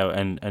trying it out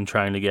and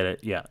trying to get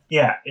it. Yeah.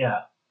 Yeah.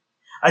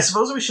 I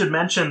suppose we should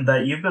mention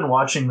that you've been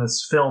watching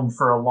this film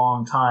for a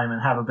long time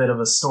and have a bit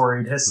of a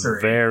storied history.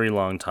 Very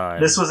long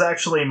time. This was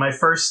actually my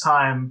first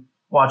time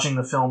watching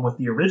the film with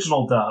the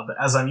original dub,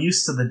 as I'm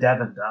used to the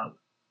Devon dub.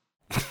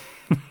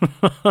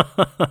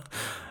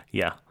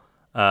 Yeah.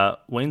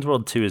 Wayne's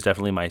World 2 is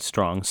definitely my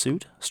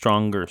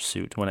stronger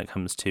suit when it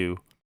comes to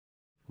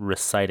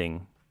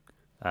reciting.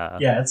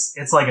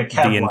 It's like a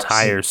Kevlar the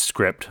entire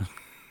script.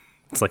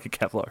 It's like a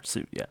Kevlar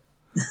suit, yeah.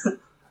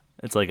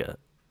 It's like a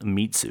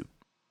meat suit.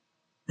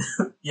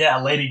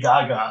 Yeah, Lady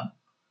Gaga.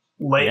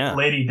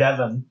 Lady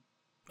Devon.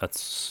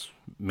 That's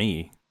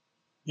me.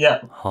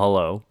 Yeah.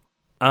 Hello.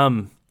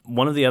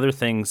 One of the other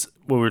things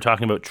when we were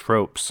talking about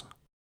tropes,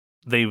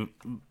 they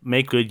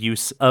make good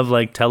use of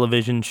like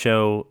television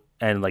show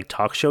and like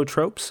talk show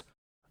tropes.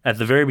 At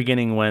the very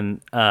beginning when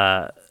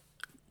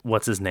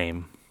what's his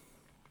name?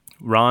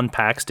 Ron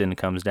Paxton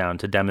comes down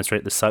to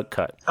demonstrate the suck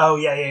cut. Oh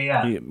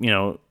yeah.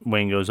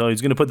 Wayne goes, "Oh, he's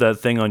going to put that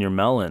thing on your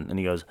melon." And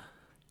he goes,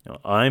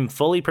 "I'm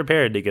fully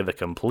prepared to give a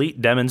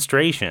complete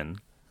demonstration."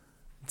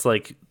 It's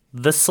like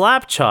the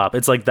slap chop.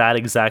 It's like that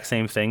exact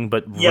same thing,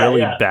 but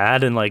really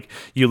bad. And like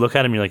you look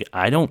at him, you're like,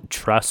 I don't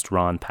trust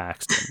Ron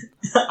Paxton.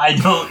 I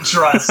don't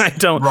trust.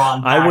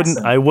 Ron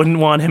Paxton. I wouldn't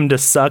want him to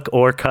suck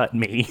or cut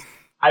me.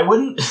 I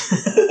wouldn't.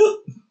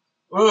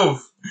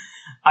 Oof.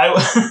 I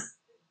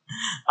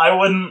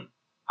wouldn't.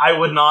 I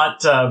would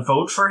not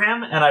vote for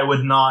him, and I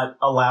would not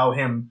allow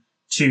him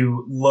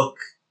to look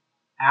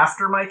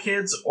after my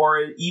kids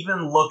or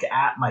even look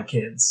at my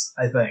kids,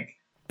 I think.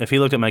 If he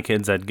looked at my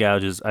kids, I'd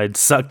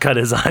cut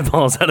his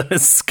eyeballs out of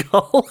his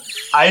skull.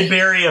 I'd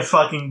bury a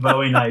fucking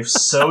Bowie knife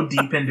so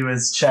deep into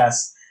his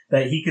chest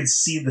that he could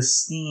see the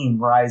steam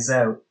rise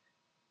out,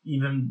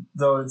 even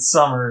though it's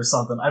summer or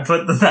something. I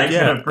put the knife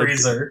in a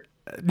freezer.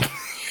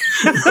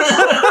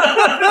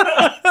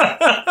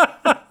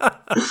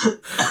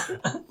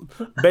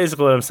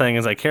 Basically, what I'm saying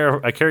is I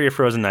carry a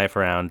frozen knife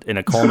around in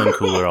a Coleman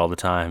cooler all the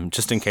time,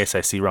 just in case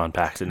I see Ron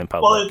Paxton in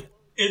public. Well,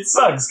 it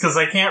sucks because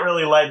I can't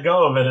really let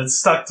go of it. It's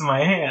stuck to my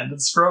hand.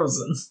 It's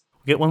frozen.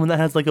 Get one that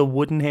has like a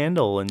wooden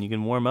handle and you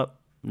can warm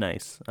up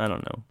nice. I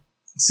don't know.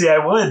 See,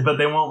 I would, but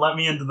they won't let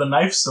me into the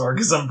knife store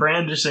because I'm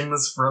brandishing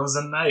this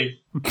frozen knife.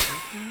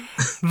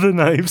 The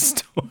knife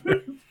store.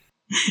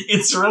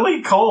 It's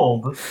really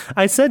cold.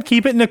 I said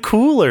keep it in a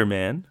cooler,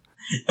 man.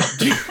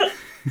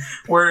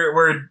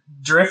 We're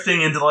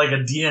drifting into like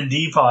a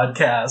D&D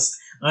podcast.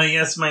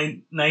 Yes, my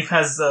knife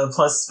has a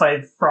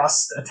 +5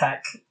 frost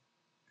attack.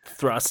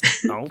 Thrust.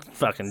 I'll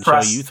fucking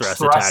Thrust- show you thrust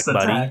thrust attack,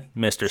 buddy. attack.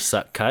 Mr.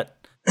 Suckcut.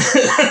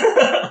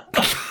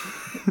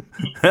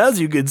 As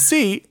you can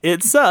see,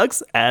 it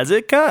sucks as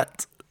it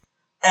cuts.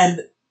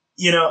 And,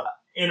 you know,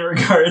 in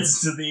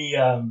regards to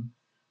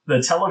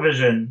the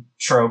television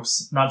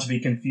tropes, not to be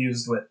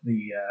confused with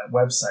the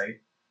website,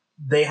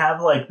 they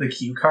have like the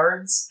cue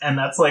cards, and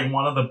that's like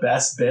one of the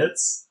best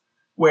bits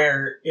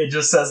where it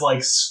just says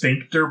like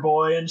sphincter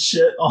boy and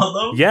shit on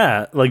them.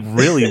 Yeah, like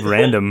really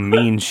random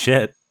mean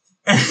shit.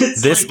 And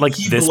it's This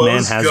he this man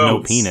blows has no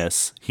goats.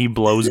 penis. He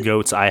blows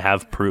goats. I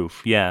have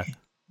proof. Yeah.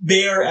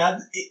 They are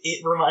at.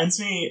 It reminds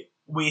me.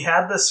 We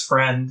had this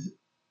friend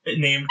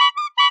named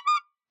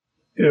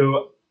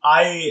who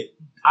I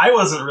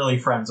wasn't really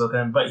friends with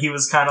him, but he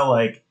was kind of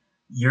like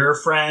your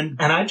friend,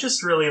 and I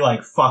just really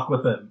like fuck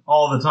with him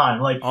all the time,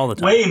 like All the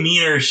time. way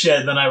meaner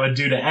shit than I would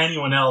do to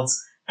anyone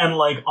else. And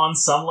like on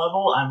some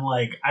level, I'm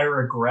like I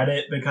regret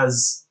it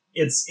because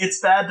it's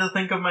bad to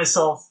think of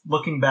myself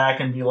looking back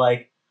and be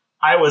like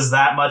I was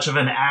that much of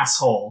an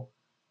asshole,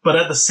 but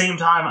at the same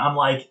time, I'm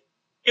like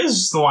it was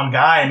just the one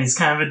guy, and he's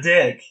kind of a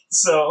dick.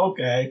 So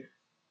okay.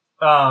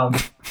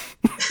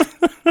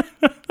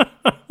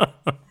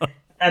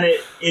 And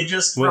it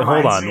just Wait,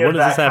 reminds hold on. me What of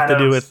does this that have to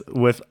kind do of-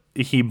 with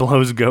he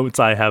blows goats?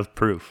 I have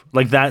proof.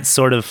 Like that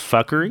sort of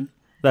fuckery.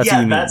 That's what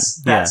yeah, you mean.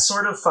 that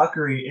sort of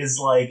fuckery is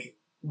like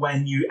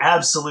when you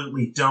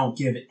absolutely don't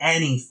give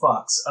any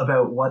fucks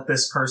about what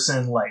this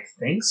person like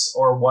thinks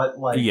or what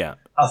like Yeah,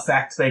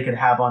 effect they could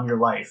have on your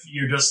life.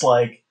 You're just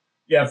like,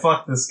 yeah,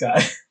 fuck this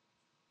guy.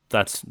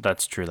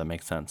 that's true. That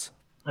makes sense.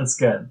 That's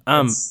good.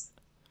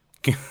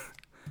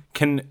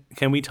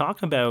 Can we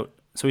talk about?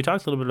 So we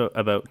talked a little bit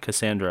about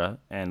Cassandra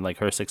and like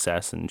her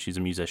success, and she's a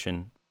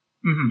musician.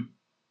 Mhm.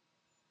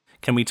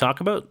 Can we talk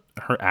about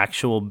her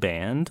actual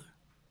band?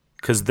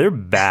 Because they're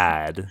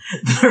bad.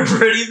 They're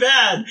pretty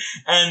bad,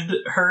 and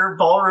her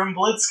Ballroom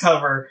Blitz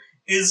cover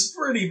is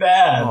pretty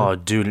bad. Oh,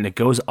 dude, and it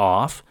goes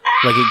off.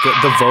 Like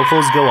the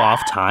vocals go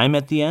off time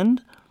at the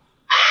end.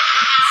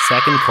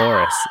 Second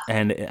chorus,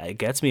 and it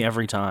gets me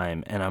every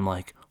time. And I'm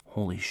like,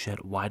 holy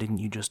shit, why didn't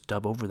you just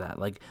dub over that?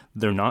 Like,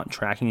 they're not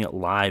tracking it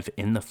live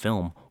in the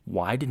film.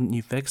 Why didn't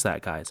you fix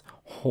that, guys?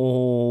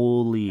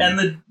 Holy.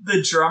 And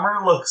the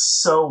drummer looks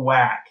so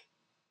whack.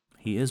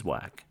 He is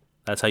whack.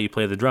 That's how you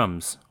play the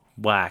drums.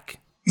 Whack.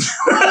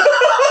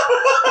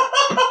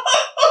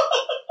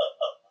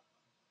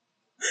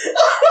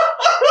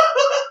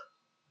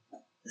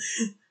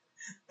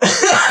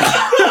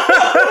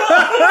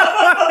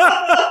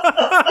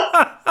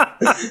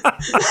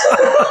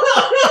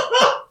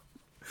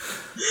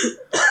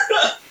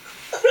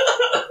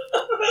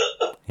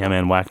 Yeah,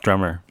 man, whack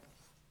drummer.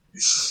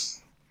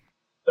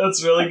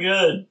 That's really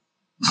good.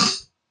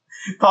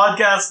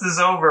 Podcast is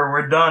over.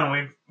 We're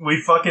done.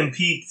 We fucking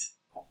peaked.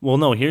 Well,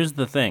 no, here's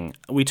the thing.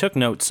 We took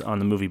notes on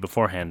the movie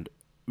beforehand.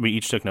 We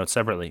each took notes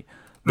separately.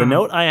 The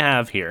note I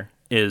have here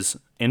is,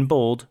 in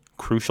bold,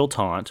 Crucial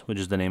Taunt, which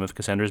is the name of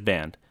Cassandra's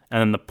band. And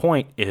then the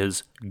point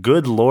is,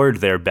 good lord,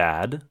 they're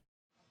bad.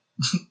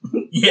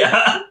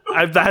 Yeah.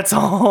 That's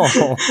all.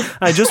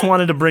 I just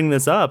wanted to bring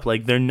this up.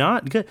 Like, they're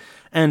not good.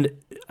 And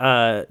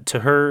to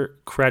her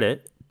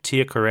credit,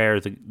 Tia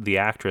Carrere, the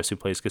actress who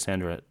plays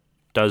Cassandra,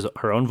 does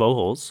her own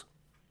vocals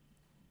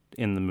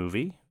in the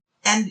movie.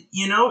 And,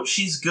 you know,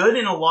 she's good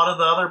in a lot of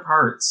the other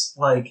parts,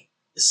 like,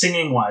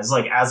 singing-wise,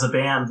 like, as a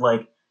band,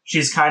 like,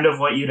 she's kind of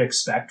what you'd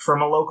expect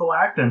from a local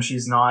act, and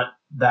she's not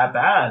that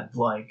bad,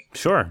 like...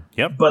 Sure,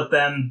 yep. But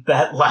then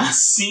that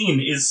last scene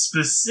is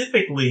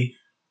specifically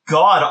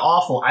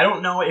god-awful. I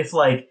don't know if,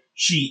 like,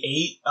 she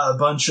ate a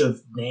bunch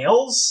of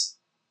nails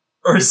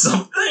or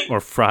something. Or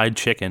fried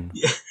chicken.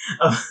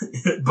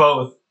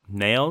 Both.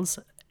 Nails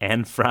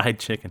and fried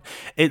chicken.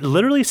 It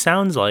literally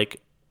sounds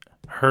like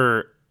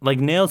her... Like,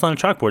 nails on a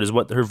chalkboard is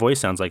what her voice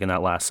sounds like in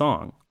that last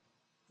song.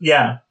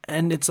 Yeah.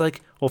 And it's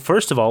like, well,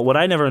 first of all, what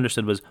I never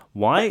understood was,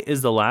 why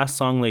is the last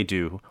song they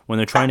do, when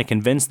they're trying to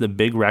convince the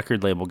big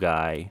record label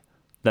guy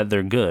that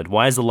they're good,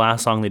 why is the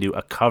last song they do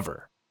a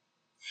cover?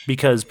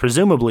 Because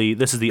presumably,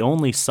 this is the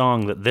only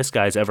song that this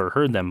guy's ever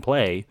heard them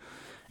play.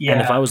 Yeah.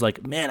 And if I was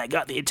like, man, I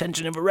got the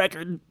attention of a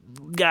record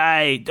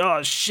guy,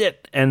 oh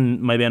shit.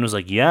 And my band was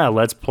like, yeah,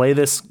 let's play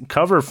this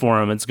cover for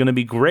him. It's going to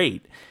be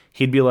great.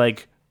 He'd be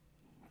like,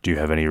 Do you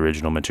have any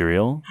original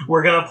material?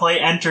 We're gonna play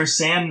Enter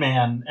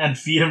Sandman and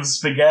feed him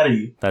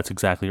spaghetti. That's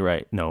exactly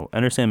right. No,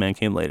 Enter Sandman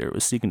came later. It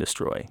was Seek and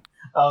Destroy.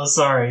 Oh,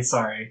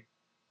 sorry.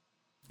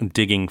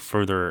 Digging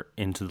further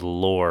into the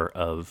lore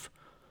of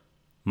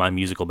my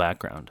musical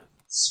background.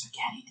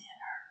 Spaghetti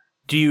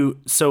dinner.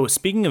 So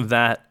speaking of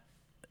that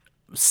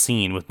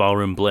scene with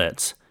Ballroom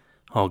Blitz,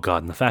 oh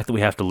god, and the fact that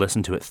we have to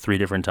listen to it 3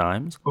 different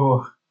times.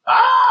 Ooh.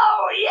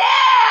 Oh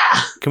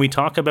yeah! Can we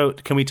talk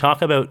about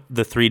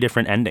the 3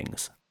 different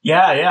endings?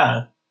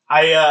 Yeah.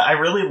 I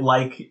really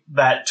like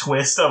that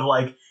twist of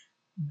like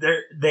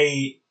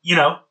they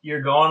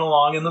you're going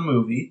along in the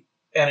movie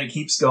and it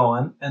keeps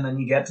going and then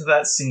you get to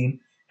that scene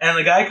and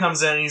the guy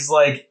comes in and he's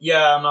like,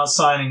 yeah, I'm not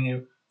signing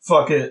you.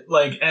 Fuck it.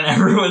 Like, and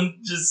everyone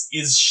just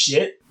is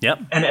shit. Yep.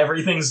 And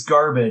everything's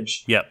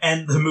garbage. Yep.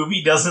 And the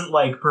movie doesn't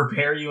like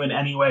prepare you in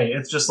any way.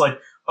 It's just like,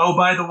 oh,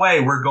 by the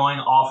way, we're going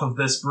off of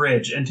this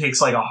bridge and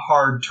takes like a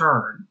hard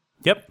turn.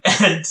 Yep.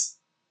 And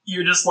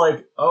you're just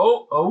like,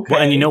 oh, okay.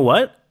 Well, and you know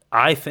what?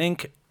 I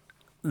think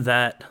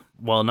that,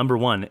 well, number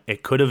one,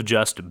 it could have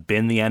just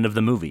been the end of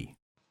the movie.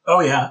 Oh,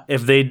 yeah.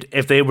 If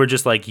they were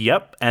just like,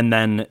 yep, and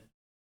then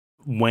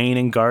Wayne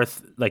and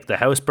Garth, like the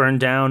house burned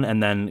down,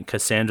 and then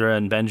Cassandra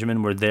and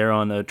Benjamin were there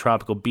on a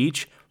tropical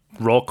beach,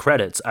 roll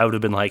credits, I would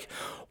have been like,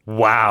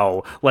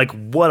 wow, like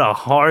what a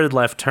hard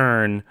left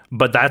turn.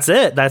 But that's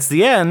it. That's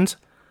the end.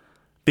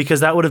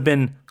 Because that would have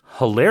been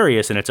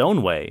hilarious in its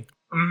own way.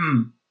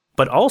 Mm-hmm.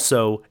 But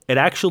also, it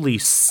actually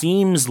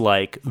seems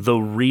like the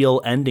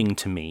real ending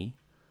to me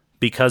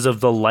because of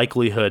the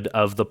likelihood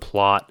of the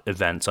plot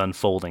events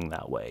unfolding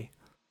that way.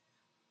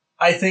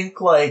 I think,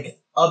 like,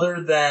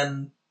 other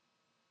than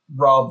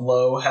Rob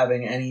Lowe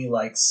having any,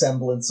 like,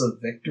 semblance of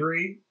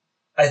victory,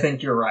 I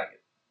think you're right.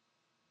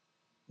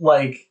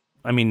 Like...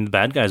 I mean, the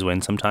bad guys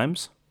win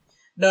sometimes.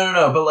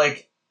 No, but,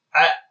 like...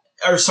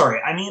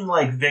 I mean,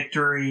 like,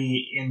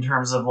 victory in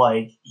terms of,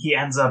 like, he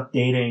ends up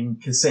dating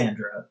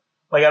Cassandra.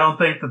 Like, I don't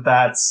think that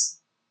that's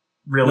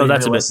really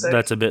realistic.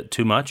 That's a bit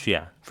too much,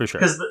 yeah, for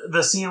sure. Because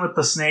the scene with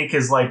the snake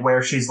is, like,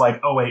 where she's like,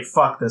 oh, wait,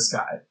 fuck this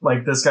guy.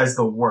 Like, this guy's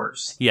the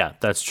worst. Yeah,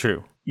 that's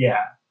true.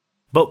 Yeah.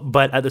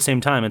 But at the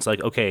same time, it's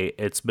like, okay,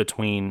 it's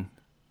between...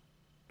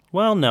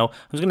 Well, no.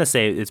 I was going to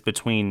say it's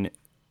between,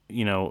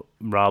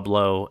 Rob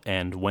Lowe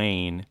and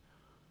Wayne...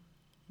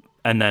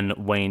 And then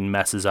Wayne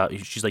messes up.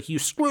 She's like, you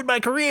screwed my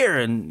career.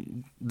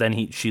 And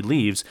then she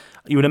leaves.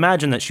 You would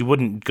imagine that she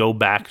wouldn't go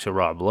back to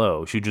Rob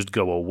Lowe. She'd just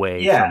go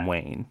away from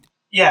Wayne.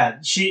 Yeah,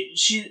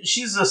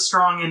 she's a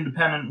strong,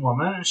 independent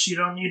woman, and she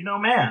don't need no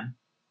man.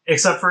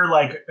 Except for,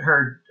 like,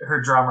 her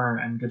drummer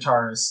and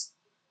guitarist.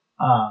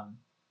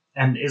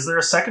 And is there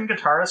a second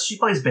guitarist? She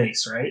plays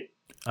bass, right?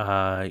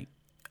 I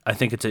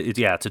think it's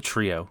a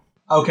trio.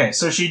 Okay,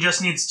 so she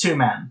just needs 2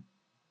 men.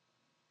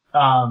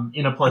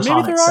 In a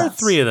platonic Maybe there are sense.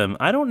 3 of them.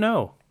 I don't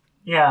know.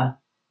 Yeah,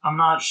 I'm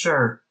not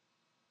sure.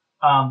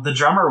 The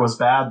drummer was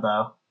bad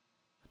though.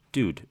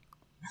 Dude,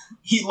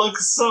 he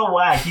looks so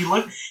whack. He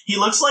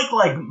looks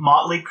like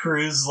Motley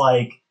Crue's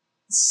like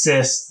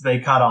cyst they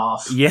cut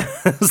off.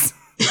 Yes.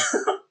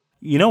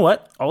 You know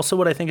what? Also,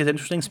 what I think is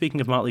interesting,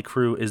 speaking of Motley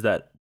Crue, is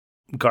that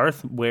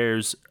Garth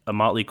wears a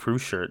Motley Crue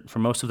shirt for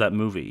most of that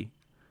movie,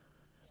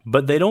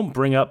 but they don't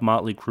bring up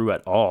Motley Crue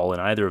at all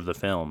in either of the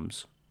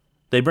films.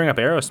 They bring up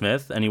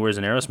Aerosmith, and he wears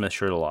an Aerosmith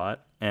shirt a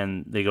lot,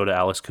 and they go to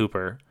Alice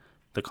Cooper,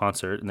 the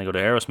concert, and they go to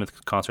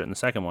Aerosmith concert in the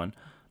second one.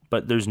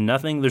 But there's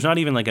not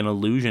even like an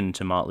allusion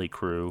to Motley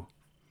Crue.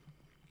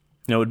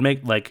 It would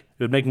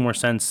make more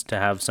sense to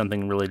have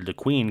something related to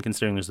Queen,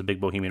 considering there's the big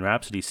Bohemian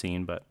Rhapsody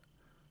scene, but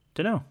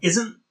dunno.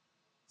 Isn't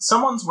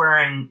someone's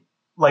wearing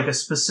like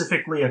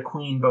specifically a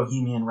Queen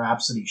Bohemian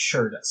Rhapsody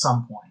shirt at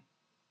some point?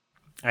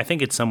 I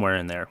think it's somewhere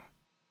in there.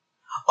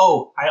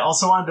 Oh, I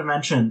also wanted to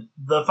mention,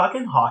 the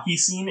fucking hockey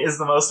scene is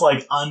the most,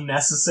 like,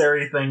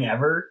 unnecessary thing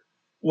ever,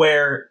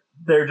 where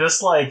they're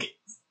just, like,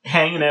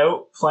 hanging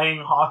out,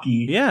 playing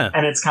hockey, yeah,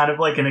 and it's kind of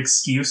like an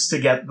excuse to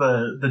get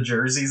the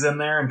jerseys in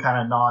there and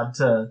kind of nod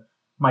to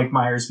Mike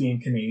Myers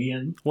being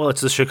Canadian. Well,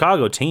 it's the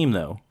Chicago team,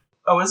 though.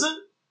 Oh, is it?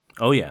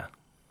 Oh, yeah.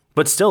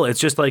 But still, it's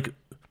just, like,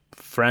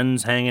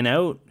 friends hanging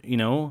out,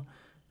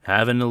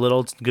 having a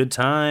little good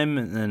time,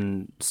 and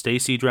then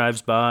Stacy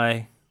drives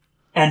by.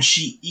 And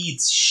she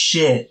eats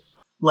shit.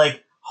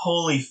 Like,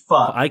 holy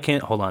fuck. I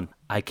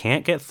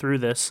can't get through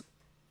this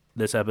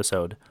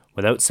episode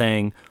without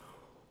saying,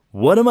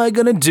 what am I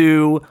going to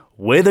do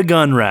with a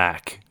gun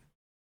rack?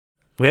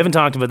 We haven't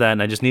talked about that,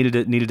 and I just needed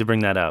to bring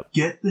that up.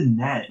 Get the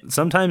net.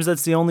 Sometimes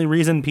that's the only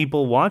reason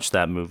people watch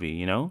that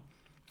movie,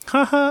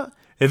 Haha.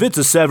 If it's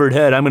a severed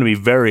head, I'm going to be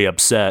very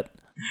upset.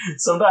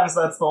 Sometimes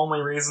that's the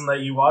only reason that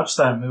you watch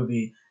that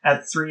movie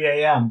at 3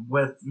 a.m.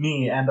 with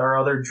me and our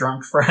other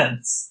drunk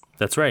friends.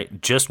 That's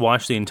right. Just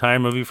watch the entire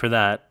movie for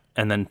that,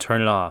 and then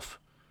turn it off,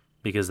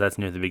 because that's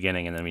near the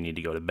beginning, and then we need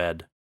to go to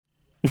bed.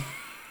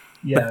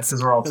 Yeah,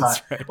 because we're all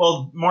tired. Right.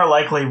 Well, more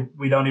likely,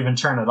 we don't even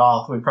turn it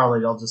off. We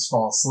probably all just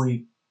fall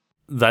asleep.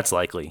 That's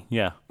likely,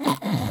 yeah.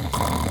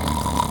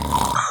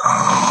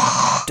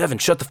 Devin,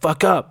 shut the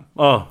fuck up.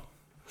 Oh,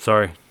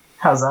 sorry.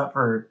 How's that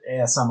for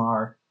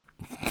ASMR?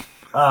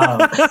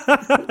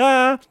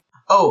 Oh,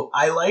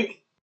 I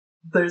like.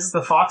 There's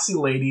the Foxy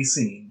Lady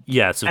scene,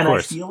 Yes, of and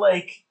course. I feel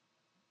like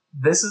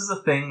this is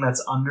a thing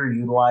that's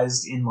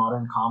underutilized in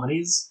modern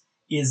comedies.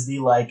 Is the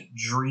like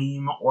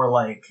dream or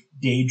like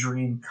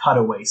daydream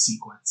cutaway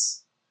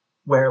sequence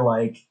where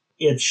like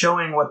it's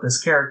showing what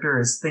this character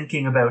is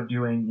thinking about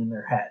doing in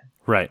their head,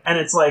 Right. and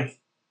it's like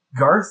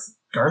Garth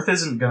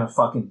isn't gonna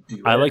fucking do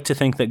it. I like to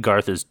think that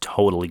Garth is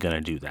totally going to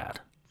do that.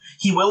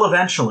 He will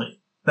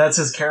eventually. That's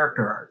his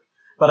character arc.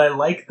 But I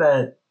like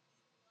that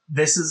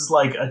this is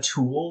like a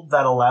tool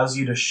that allows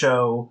you to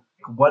show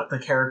what the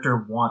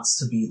character wants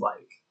to be like.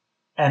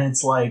 And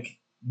it's like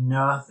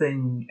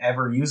nothing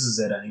ever uses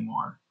it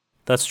anymore.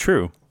 That's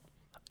true.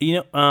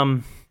 You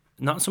know,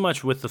 not so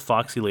much with the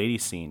Foxy Lady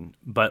scene,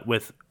 but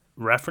with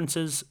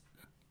references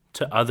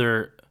to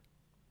other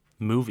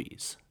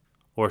movies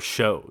or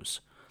shows.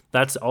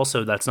 That's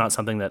not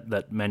something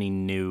that many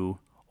new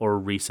or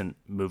recent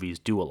movies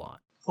do a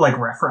lot. Like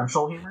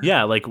referential humor?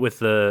 Yeah, like with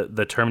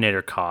the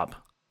Terminator cop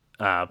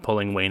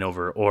pulling Wayne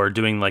over, or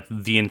doing like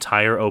the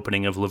entire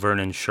opening of Laverne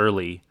and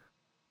Shirley.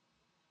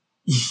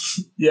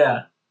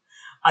 Yeah.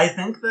 I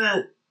think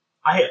that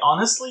I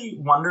honestly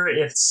wonder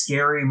if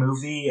Scary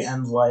Movie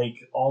and like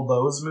all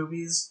those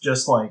movies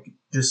just like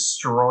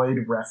destroyed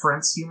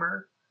reference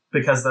humor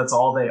because that's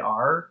all they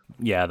are.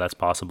 Yeah, that's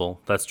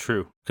possible. That's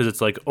true. Because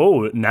it's like,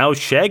 oh, now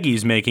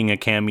Shaggy's making a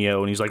cameo,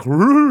 and he's like,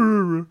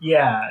 "Rrrr."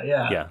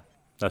 Yeah.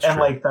 That's And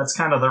true. like that's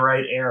kind of the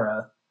right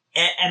era.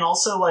 And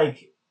also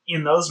like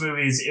in those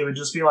movies it would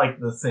just be like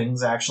the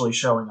things actually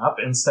showing up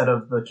instead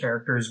of the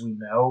characters we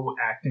know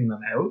acting them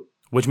out.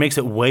 Which makes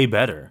it way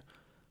better.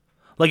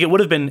 Like it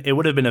would have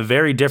been a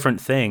very different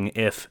thing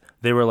if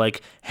they were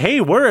like, "Hey,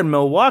 we're in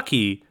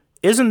Milwaukee.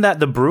 Isn't that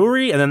the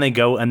brewery?" And then they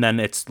go, and then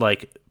it's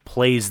like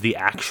plays the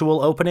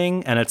actual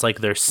opening, and it's like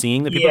they're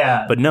seeing the people.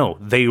 Yeah. But no,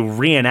 they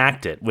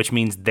reenact it, which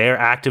means they're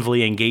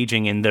actively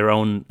engaging in their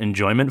own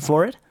enjoyment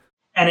for it.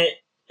 And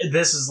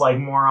this is like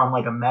more on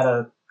like a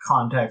meta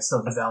context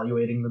of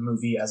evaluating the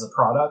movie as a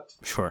product,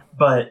 Sure.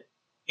 but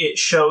it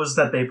shows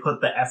that they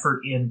put the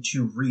effort in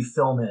to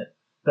refilm it,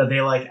 that they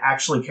like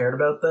actually cared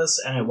about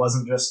this and it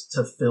wasn't just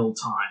to fill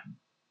time.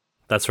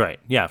 That's right.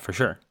 Yeah, for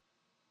sure.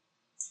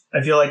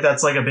 I feel like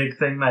that's like a big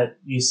thing that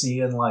you see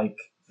in like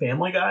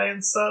Family Guy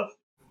and stuff.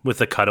 With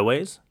the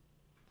cutaways,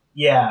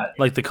 Yeah.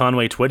 like the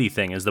Conway Twitty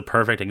thing is the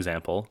perfect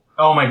example.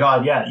 Oh my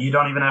god, yeah. You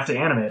don't even have to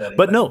animate anything.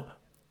 But no,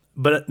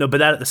 but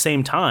that at the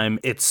same time,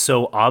 it's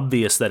so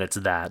obvious that it's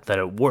that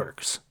it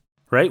works,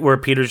 right? Where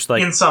Peter's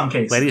like, in some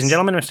cases. "Ladies and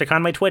gentlemen, Mr.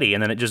 Conway Twitty,"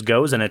 and then it just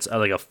goes, and it's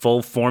like a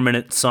full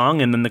 4-minute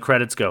song, and then the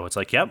credits go. It's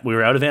like, "Yep, we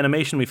were out of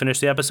animation. We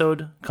finished the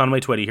episode. Conway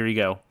Twitty, here you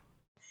go."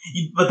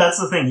 But that's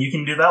the thing. You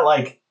can do that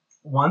like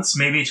once,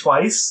 maybe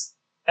twice,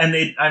 and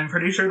I'm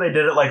pretty sure they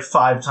did it like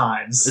 5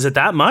 times. Is it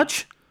that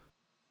much?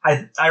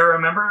 I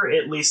remember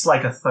at least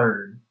like a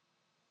third.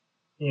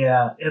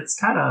 Yeah, it's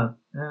kind of...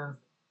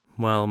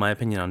 Well, my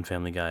opinion on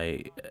Family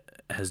Guy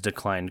has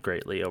declined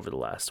greatly over the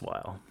last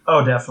while.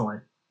 Oh, definitely.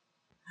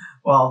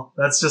 Well,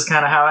 that's just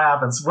kind of how it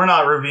happens. We're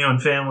not reviewing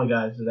Family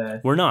Guy today.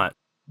 We're not.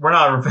 We're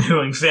not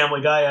reviewing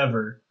Family Guy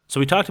ever. So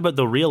we talked about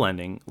the real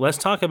ending. Let's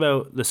talk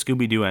about the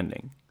Scooby-Doo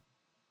ending.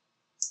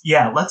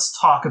 Yeah, let's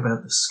talk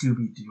about the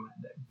Scooby-Doo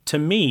ending. To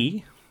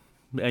me,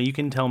 you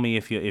can tell me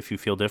if you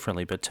feel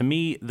differently, but to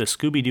me, the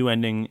Scooby-Doo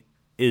ending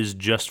is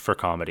just for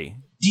comedy.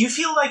 Do you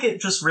feel like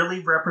it just really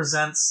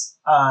represents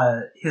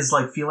his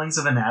like feelings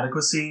of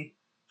inadequacy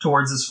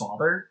towards his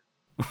father?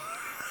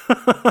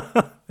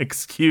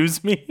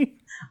 Excuse me?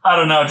 I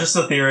don't know, just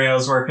a theory I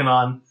was working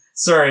on.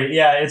 Sorry,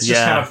 yeah, it's just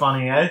Yeah. kind of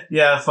funny, eh?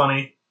 Yeah,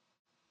 funny.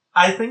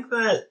 I think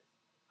that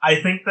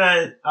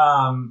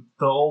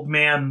the old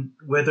man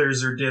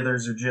Withers or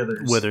Dithers or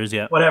Jithers, Withers,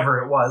 yeah. whatever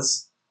it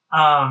was,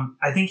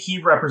 I think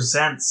he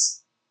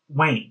represents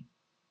Wayne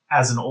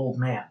as an old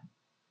man.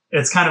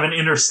 It's kind of an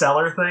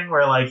interstellar thing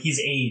where like he's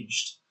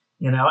aged,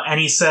 you know, and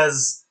he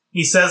says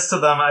to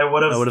them, I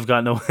would have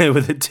gotten away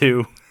with it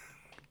too.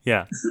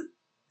 Yeah.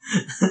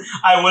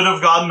 I would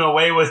have gotten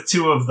away with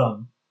 2 of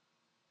them.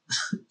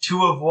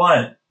 2 of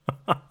what?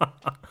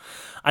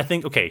 I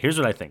think, okay, here's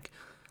what I think.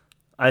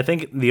 I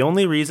think the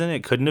only reason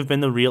it couldn't have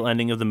been the real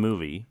ending of the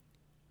movie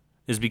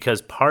is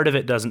because part of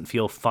it doesn't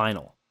feel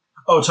final.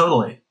 Oh,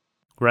 totally.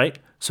 Right?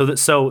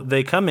 So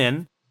they come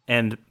in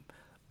and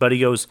Buddy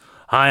goes,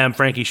 "Hi, I'm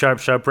Frankie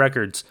Sharp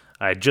Records.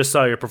 I just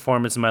saw your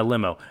performance in my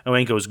limo." And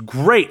Wayne goes,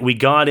 "Great, we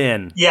got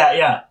in."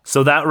 Yeah.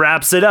 So that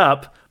wraps it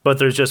up, but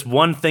there's just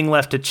one thing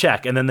left to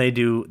check. And then they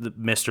do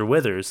Mr.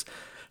 Withers,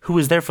 who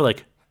was there for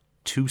like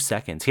 2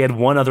 seconds. He had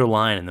one other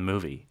line in the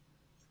movie.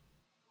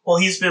 Well,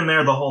 he's been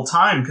there the whole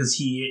time because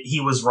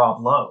he was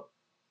Rob Lowe.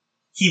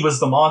 He was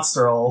the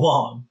monster all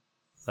along.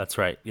 That's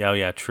right.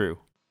 Yeah, true.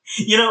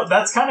 You know,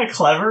 that's kind of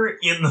clever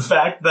in the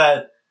fact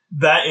that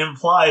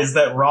implies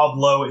that Rob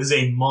Lowe is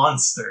a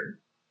monster.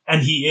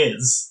 And he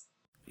is.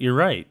 You're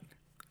right.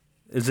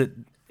 Is it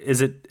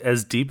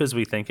as deep as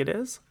we think it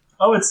is?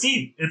 Oh, it's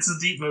deep. It's a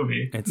deep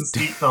movie. It's a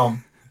deep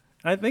film.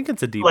 I think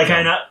it's a deep Like,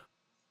 film.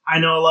 I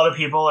know a lot of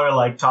people are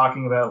like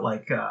talking about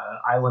like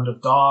Island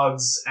of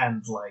Dogs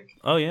and like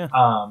Oh yeah,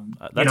 you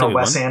that's a know, good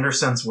Wes one.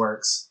 Anderson's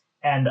works,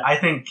 and I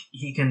think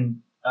he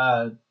can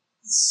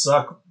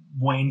suck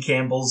Wayne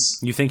Campbell's.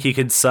 You think he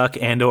could suck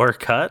and or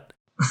cut?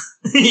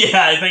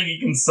 Yeah, I think he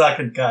can suck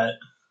and cut.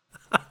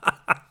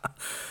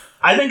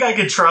 I think I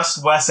could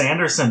trust Wes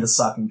Anderson to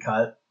suck and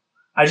cut.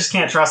 I just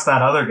can't trust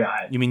that other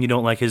guy. You mean you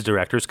don't like his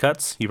director's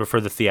cuts? You prefer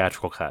the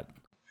theatrical cut?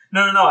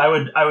 No.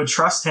 I would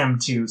trust him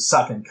to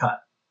suck and cut.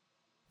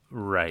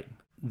 Right.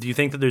 Do you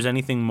think that there's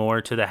anything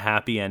more to the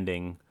happy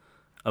ending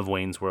of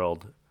Wayne's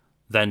World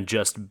than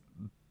just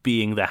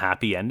being the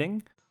happy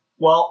ending?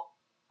 Well,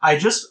 I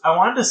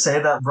wanted to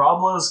say that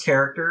Rob Lowe's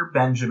character,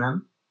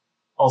 Benjamin,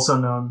 also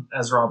known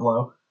as Rob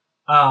Lowe,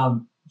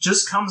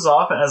 just comes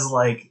off as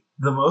like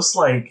the most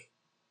like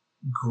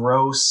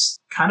gross,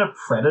 kind of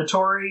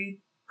predatory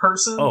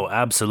person. Oh,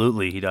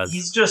 absolutely, he does.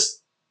 He's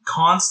just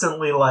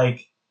constantly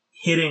like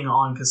hitting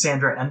on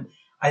Cassandra, and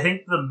I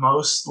think the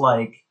most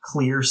like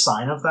clear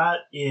sign of that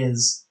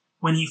is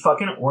when he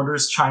fucking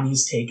orders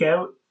Chinese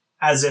takeout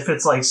as if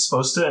it's like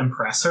supposed to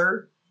impress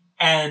her,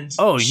 and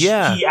Oh,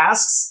 yeah. he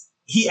asks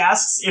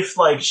if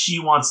like she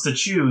wants to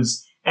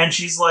choose, and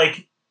she's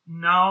like,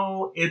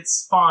 no,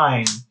 it's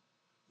fine.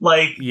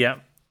 Like, Yeah.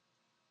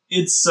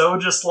 it's so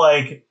just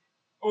like,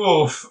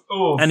 oof.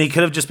 And he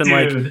could have just been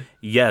like, dude.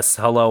 yes,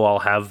 hello, I'll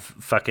have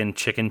fucking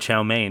chicken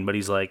chow mein, but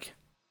he's like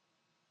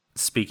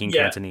speaking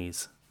Yeah.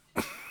 Cantonese.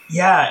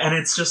 Yeah, and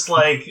it's just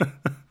like,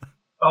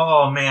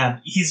 oh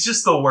man, he's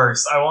just the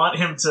worst. I want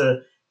him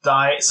to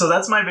die. So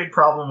that's my big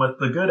problem with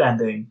the good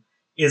ending,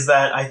 is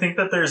that I think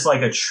that there's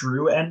like a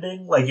true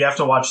ending. Like you have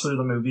to watch through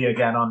the movie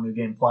again on New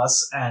Game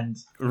Plus, and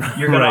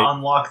you're going to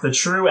unlock the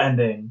true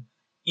ending,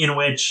 in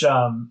which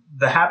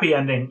the happy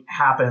ending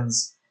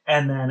happens,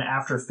 and then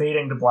after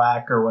fading to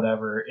black or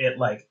whatever, it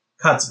like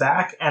cuts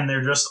back, and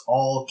they're just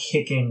all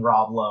kicking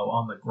Rob Lowe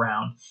on the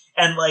ground.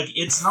 And like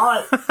it's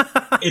not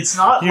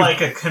like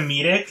a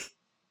comedic,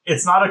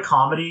 it's not a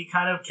comedy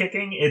kind of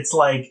kicking. It's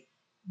like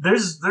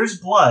there's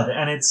blood,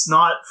 and it's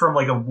not from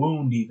like a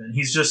wound even.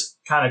 He's just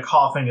kind of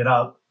coughing it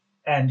up,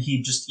 and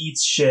he just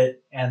eats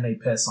shit, and they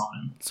piss on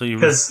him. So you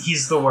because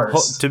he's the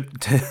worst.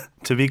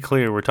 to be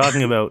clear, we're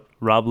talking about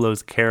Rob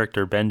Lowe's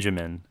character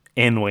Benjamin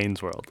in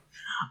Wayne's World.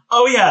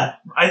 Oh yeah,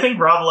 I think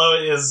Rob Lowe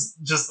is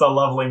just a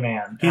lovely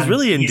man. He's And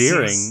really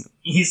endearing.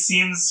 He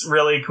seems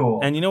really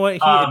cool. And you know what? He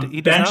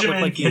does not Benjamin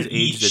look like he can has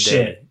eat aged a day.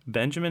 shit.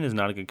 Benjamin is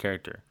not a good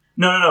character.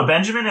 No.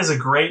 Benjamin is a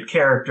great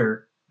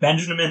character.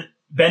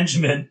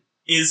 Benjamin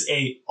is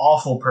a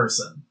awful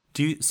person.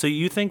 So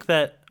you think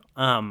that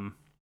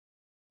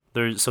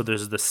there's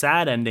the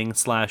sad ending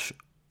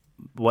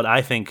 / what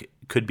I think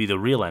could be the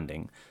real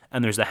ending,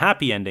 and there's the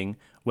happy ending,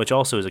 which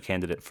also is a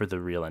candidate for the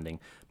real ending.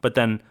 But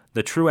then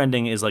the true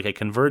ending is like a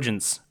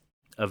convergence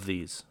of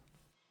these.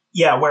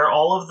 Yeah, where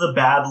all of the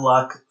bad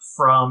luck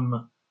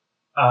from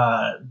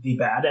the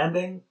bad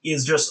ending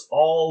is just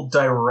all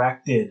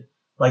directed,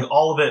 like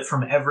all of it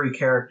from every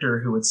character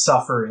who would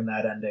suffer in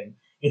that ending.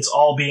 It's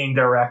all being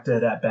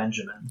directed at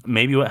Benjamin.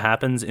 Maybe what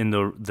happens in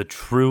the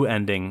true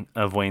ending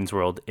of Wayne's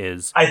World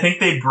is, I think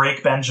they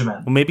break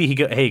Benjamin. well, maybe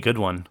hey, good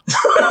one.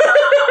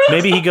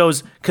 Maybe he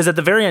goes, because at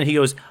the very end he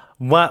goes,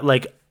 what,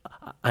 like,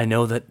 I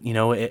know that, you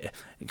know, it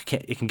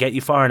can get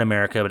you far in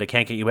America, but it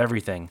can't get you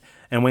everything.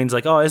 And Wayne's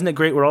like, oh, isn't it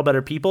great? We're all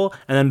better people.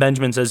 And then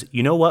Benjamin says,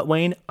 you know what,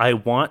 Wayne? I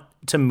want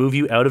to move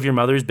you out of your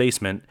mother's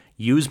basement,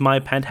 use my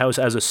penthouse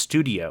as a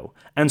studio.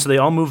 And so they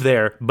all move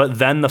there, but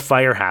then the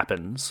fire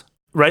happens.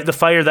 Right? The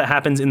fire that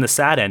happens in the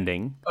sad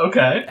ending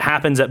Okay.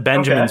 happens at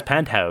Benjamin's Okay.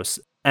 penthouse,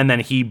 and then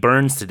he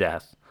burns to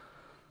death.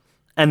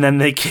 And then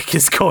they kick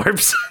his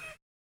corpse.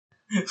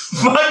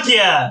 Fuck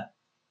yeah.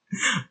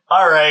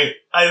 All right.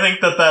 I think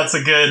that's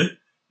a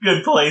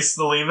good place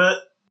to leave it.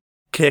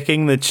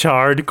 Kicking the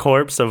charred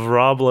corpse of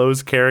Rob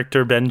Lowe's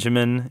character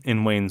Benjamin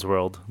in Wayne's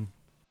World.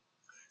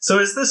 So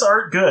is this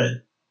art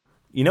good?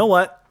 You know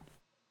what?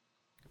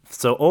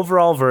 So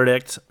overall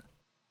verdict,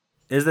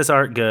 is this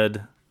art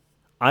good?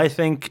 I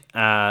think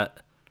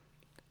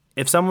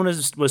if someone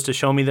was to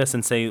show me this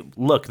and say,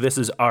 look, this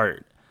is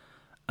art,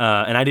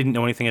 and I didn't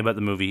know anything about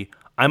the movie,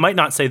 I might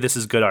not say this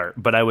is good art,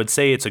 but I would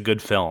say it's a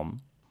good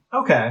film.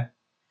 Okay.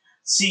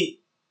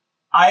 See,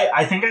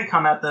 I think I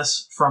come at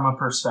this from a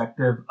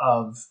perspective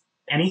of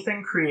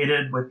anything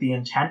created with the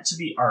intent to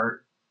be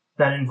art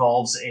that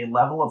involves a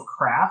level of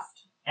craft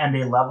and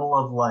a level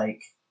of,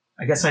 like,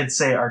 I guess I'd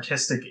say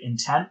artistic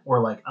intent or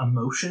like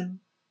emotion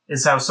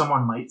is how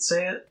someone might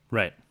say it.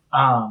 Right.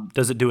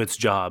 Does it do its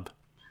job?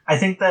 I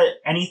think that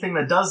anything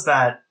that does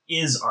that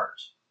is art.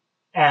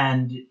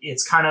 And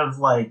it's kind of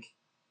like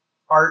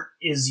art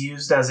is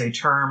used as a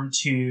term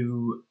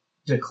to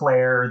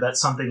declare that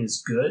something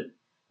is good.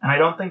 And I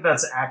don't think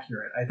that's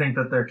accurate. I think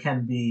that there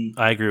can be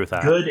I agree with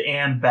that. good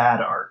and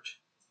bad art.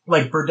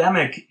 Like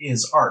Birdemic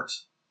is art.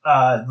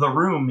 The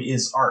Room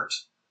is art.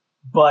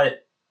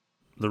 But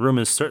The Room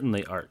is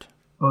certainly art.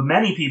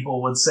 many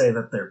people would say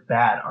that they're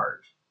bad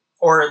art.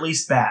 Or at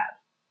least bad.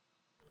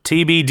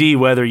 TBD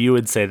whether you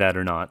would say that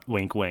or not.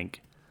 Wink,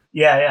 wink.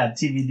 Yeah,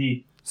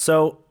 TBD.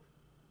 So,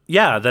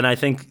 Yeah, then I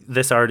think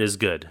this art is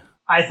good.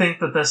 I think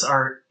that this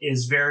art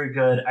is very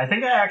good. I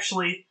think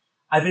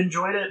I've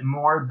enjoyed it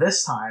more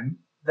this time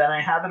than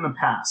I have in the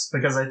past,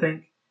 because I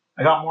think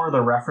I got more of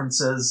the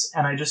references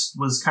and I just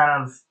was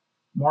kind of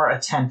more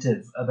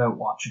attentive about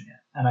watching it.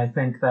 And I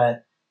think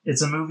that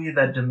it's a movie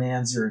that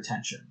demands your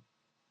attention.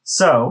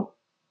 So,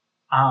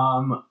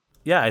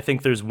 yeah, I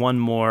think there's one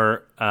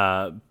more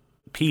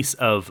piece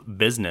of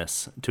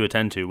business to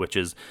attend to, which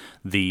is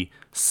the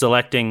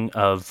selecting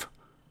of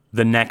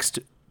the next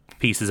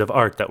pieces of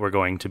art that we're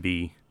going to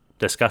be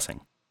discussing.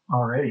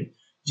 Alrighty.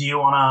 Do you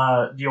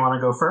wanna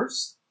go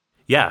first?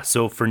 Yeah,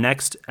 so for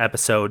next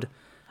episode,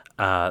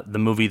 the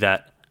movie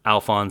that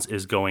Alphonse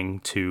is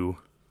going to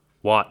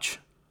watch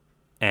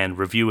and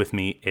review with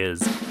me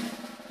is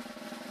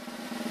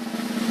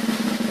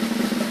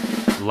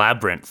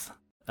Labyrinth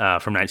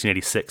from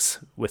 1986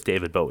 with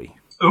David Bowie.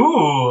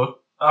 Ooh,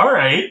 all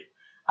right.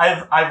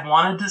 I've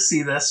wanted to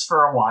see this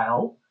for a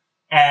while,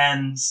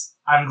 and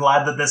I'm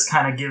glad that this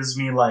kind of gives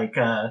me like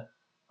a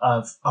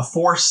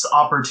forced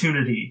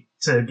opportunity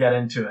to get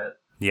into it.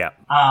 Yeah.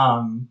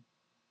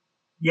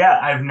 Yeah,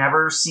 I've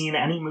never seen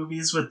any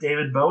movies with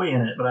David Bowie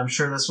in it, but I'm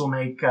sure this will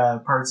make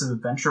parts of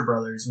Adventure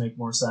Brothers make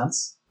more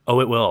sense. Oh,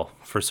 it will,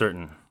 for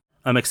certain.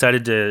 I'm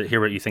excited to hear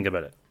what you think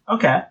about it.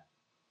 Okay.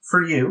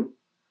 For you,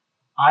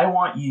 I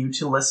want you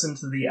to listen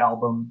to the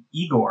album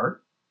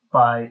Igor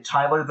by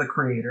Tyler, the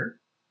Creator.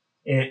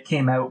 It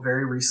came out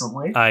very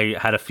recently. I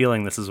had a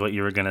feeling this is what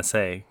you were going to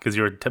say, because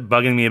you were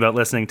bugging me about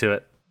listening to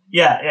it.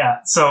 Yeah.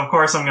 So, of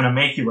course, I'm going to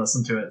make you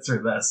listen to it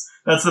through this.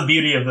 That's the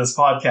beauty of this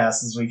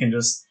podcast, is we can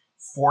just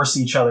force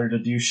each other to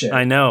do shit.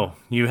 I know.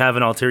 You have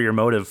an ulterior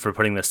motive for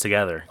putting this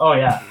together. Oh,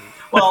 yeah.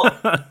 Well,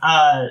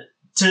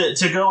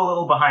 to go a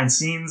little behind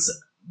scenes,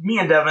 me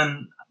and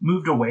Devin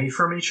moved away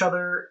from each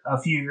other a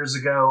few years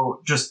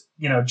ago, just,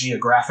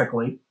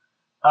 geographically.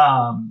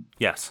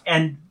 Yes.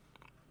 And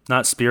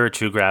not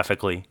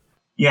spirituographically.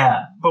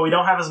 Yeah, but we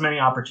don't have as many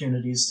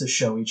opportunities to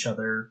show each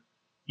other,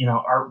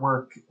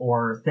 artwork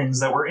or things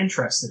that we're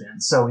interested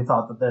in. So we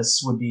thought that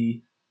this would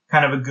be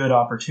kind of a good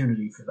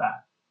opportunity for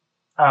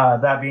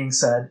that. That being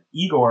said,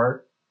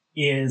 Igor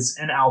is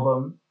an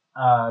album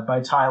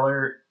by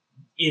Tyler.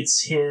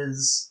 It's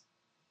his,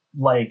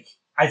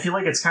 I feel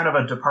like it's kind of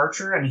a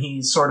departure, and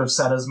he sort of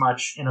said as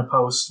much in a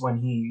post when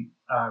he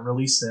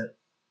released it.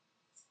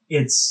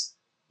 It's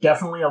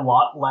definitely a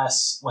lot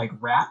less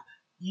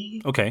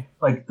rap-y. Okay.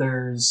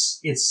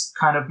 It's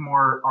kind of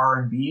more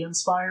R&B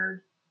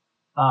inspired.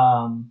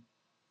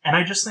 And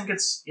I just think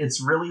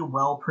it's really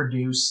well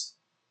produced.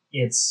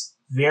 It's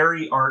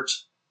very art.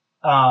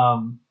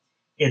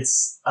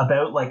 It's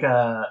about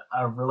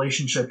a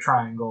relationship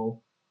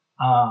triangle,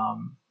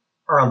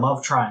 or a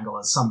love triangle,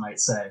 as some might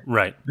say,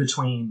 right,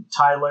 between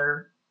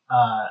Tyler,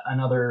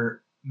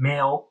 another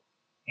male,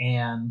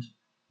 and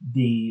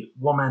the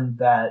woman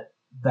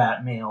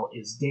that male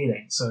is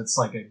dating. So it's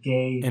like a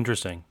gay,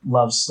 interesting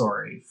love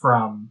story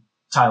from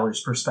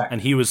Tyler's perspective.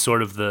 And he was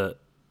sort of the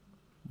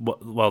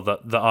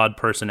odd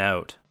person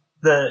out.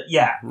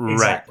 Exactly.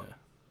 Right.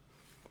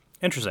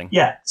 Interesting.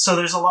 Yeah. So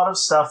there's a lot of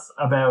stuff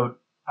about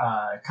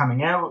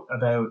coming out,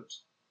 about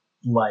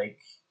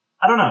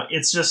I don't know.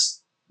 It's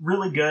just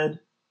really good,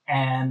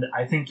 and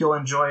I think you'll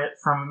enjoy it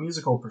from a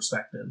musical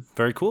perspective.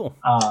 Very cool.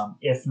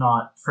 If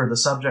not for the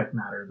subject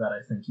matter that I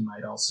think you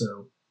might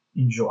also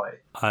enjoy.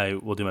 I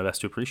will do my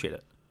best to appreciate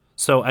it.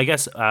 So I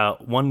guess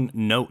one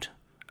note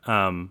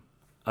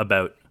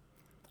about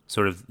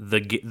sort of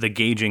the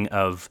gauging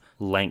of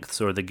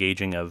lengths, or the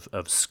gauging of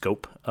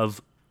scope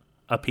of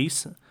a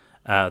piece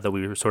that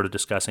we were sort of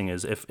discussing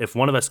is if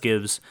one of us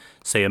gives,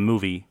 say, a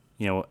movie,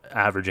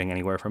 averaging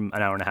anywhere from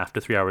an hour and a half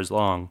to 3 hours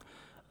long,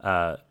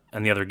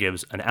 and the other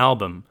gives an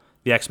album,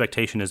 the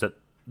expectation is that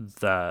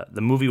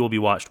the movie will be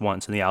watched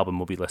once and the album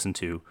will be listened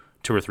to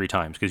 2 or 3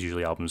 times, because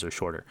usually albums are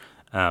shorter.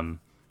 And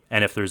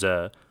if there's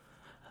an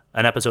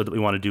episode that we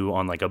want to do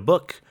on a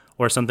book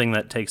or something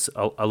that takes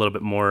a little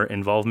bit more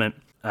involvement,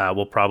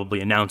 we'll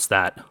probably announce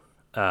that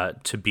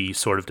to be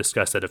sort of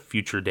discussed at a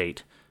future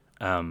date,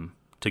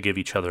 to give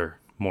each other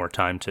more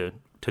time to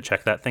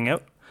check that thing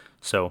out.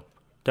 So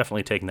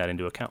definitely taking that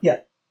into account. Yeah.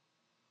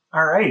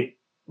 All right.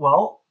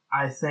 Well,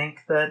 I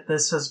think that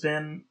this has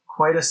been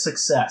quite a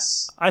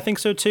success. I think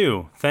so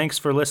too. Thanks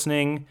for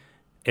listening,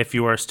 if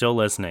you are still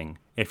listening.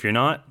 If you're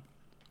not,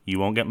 you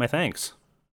won't get my thanks.